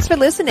 babe. Thanks for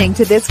listening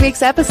to this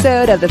week's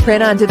episode of the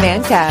Print on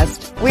Demand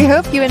Cast. We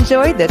hope you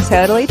enjoyed the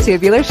Totally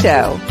Tubular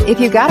Show. If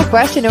you've got a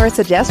question or a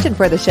suggestion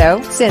for the show,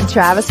 send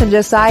Travis and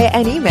Josiah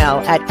an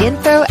email at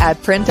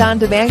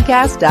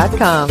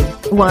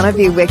info@printondemandcast.com. Want to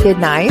be wicked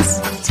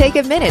nice? Take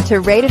a minute to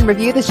rate and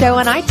review the show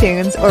on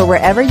iTunes or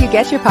wherever you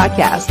get your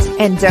podcasts.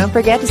 And don't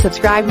forget to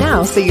subscribe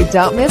now so you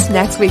don't miss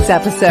next week's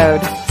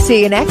episode.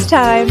 See you next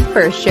time,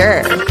 for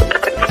sure.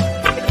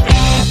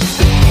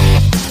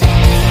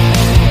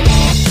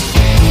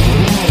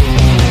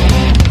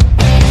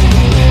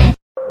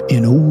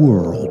 In a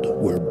world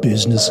where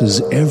businesses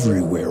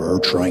everywhere are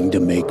trying to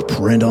make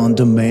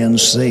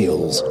print-on-demand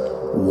sales,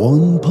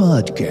 one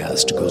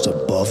podcast goes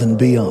above and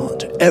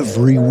beyond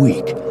every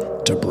week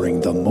to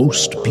bring the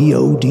most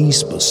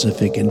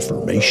POD-specific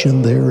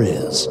information there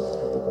is,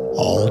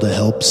 all to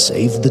help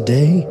save the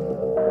day,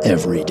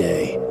 every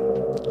day.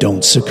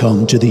 Don't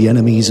succumb to the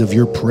enemies of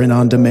your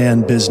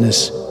print-on-demand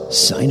business.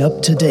 Sign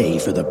up today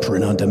for the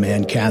Print on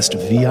Demand Cast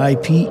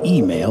VIP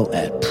email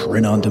at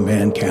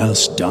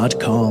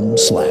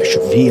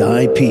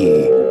printondemandcast.com/VIP.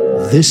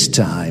 This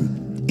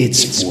time,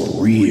 it's for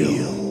real.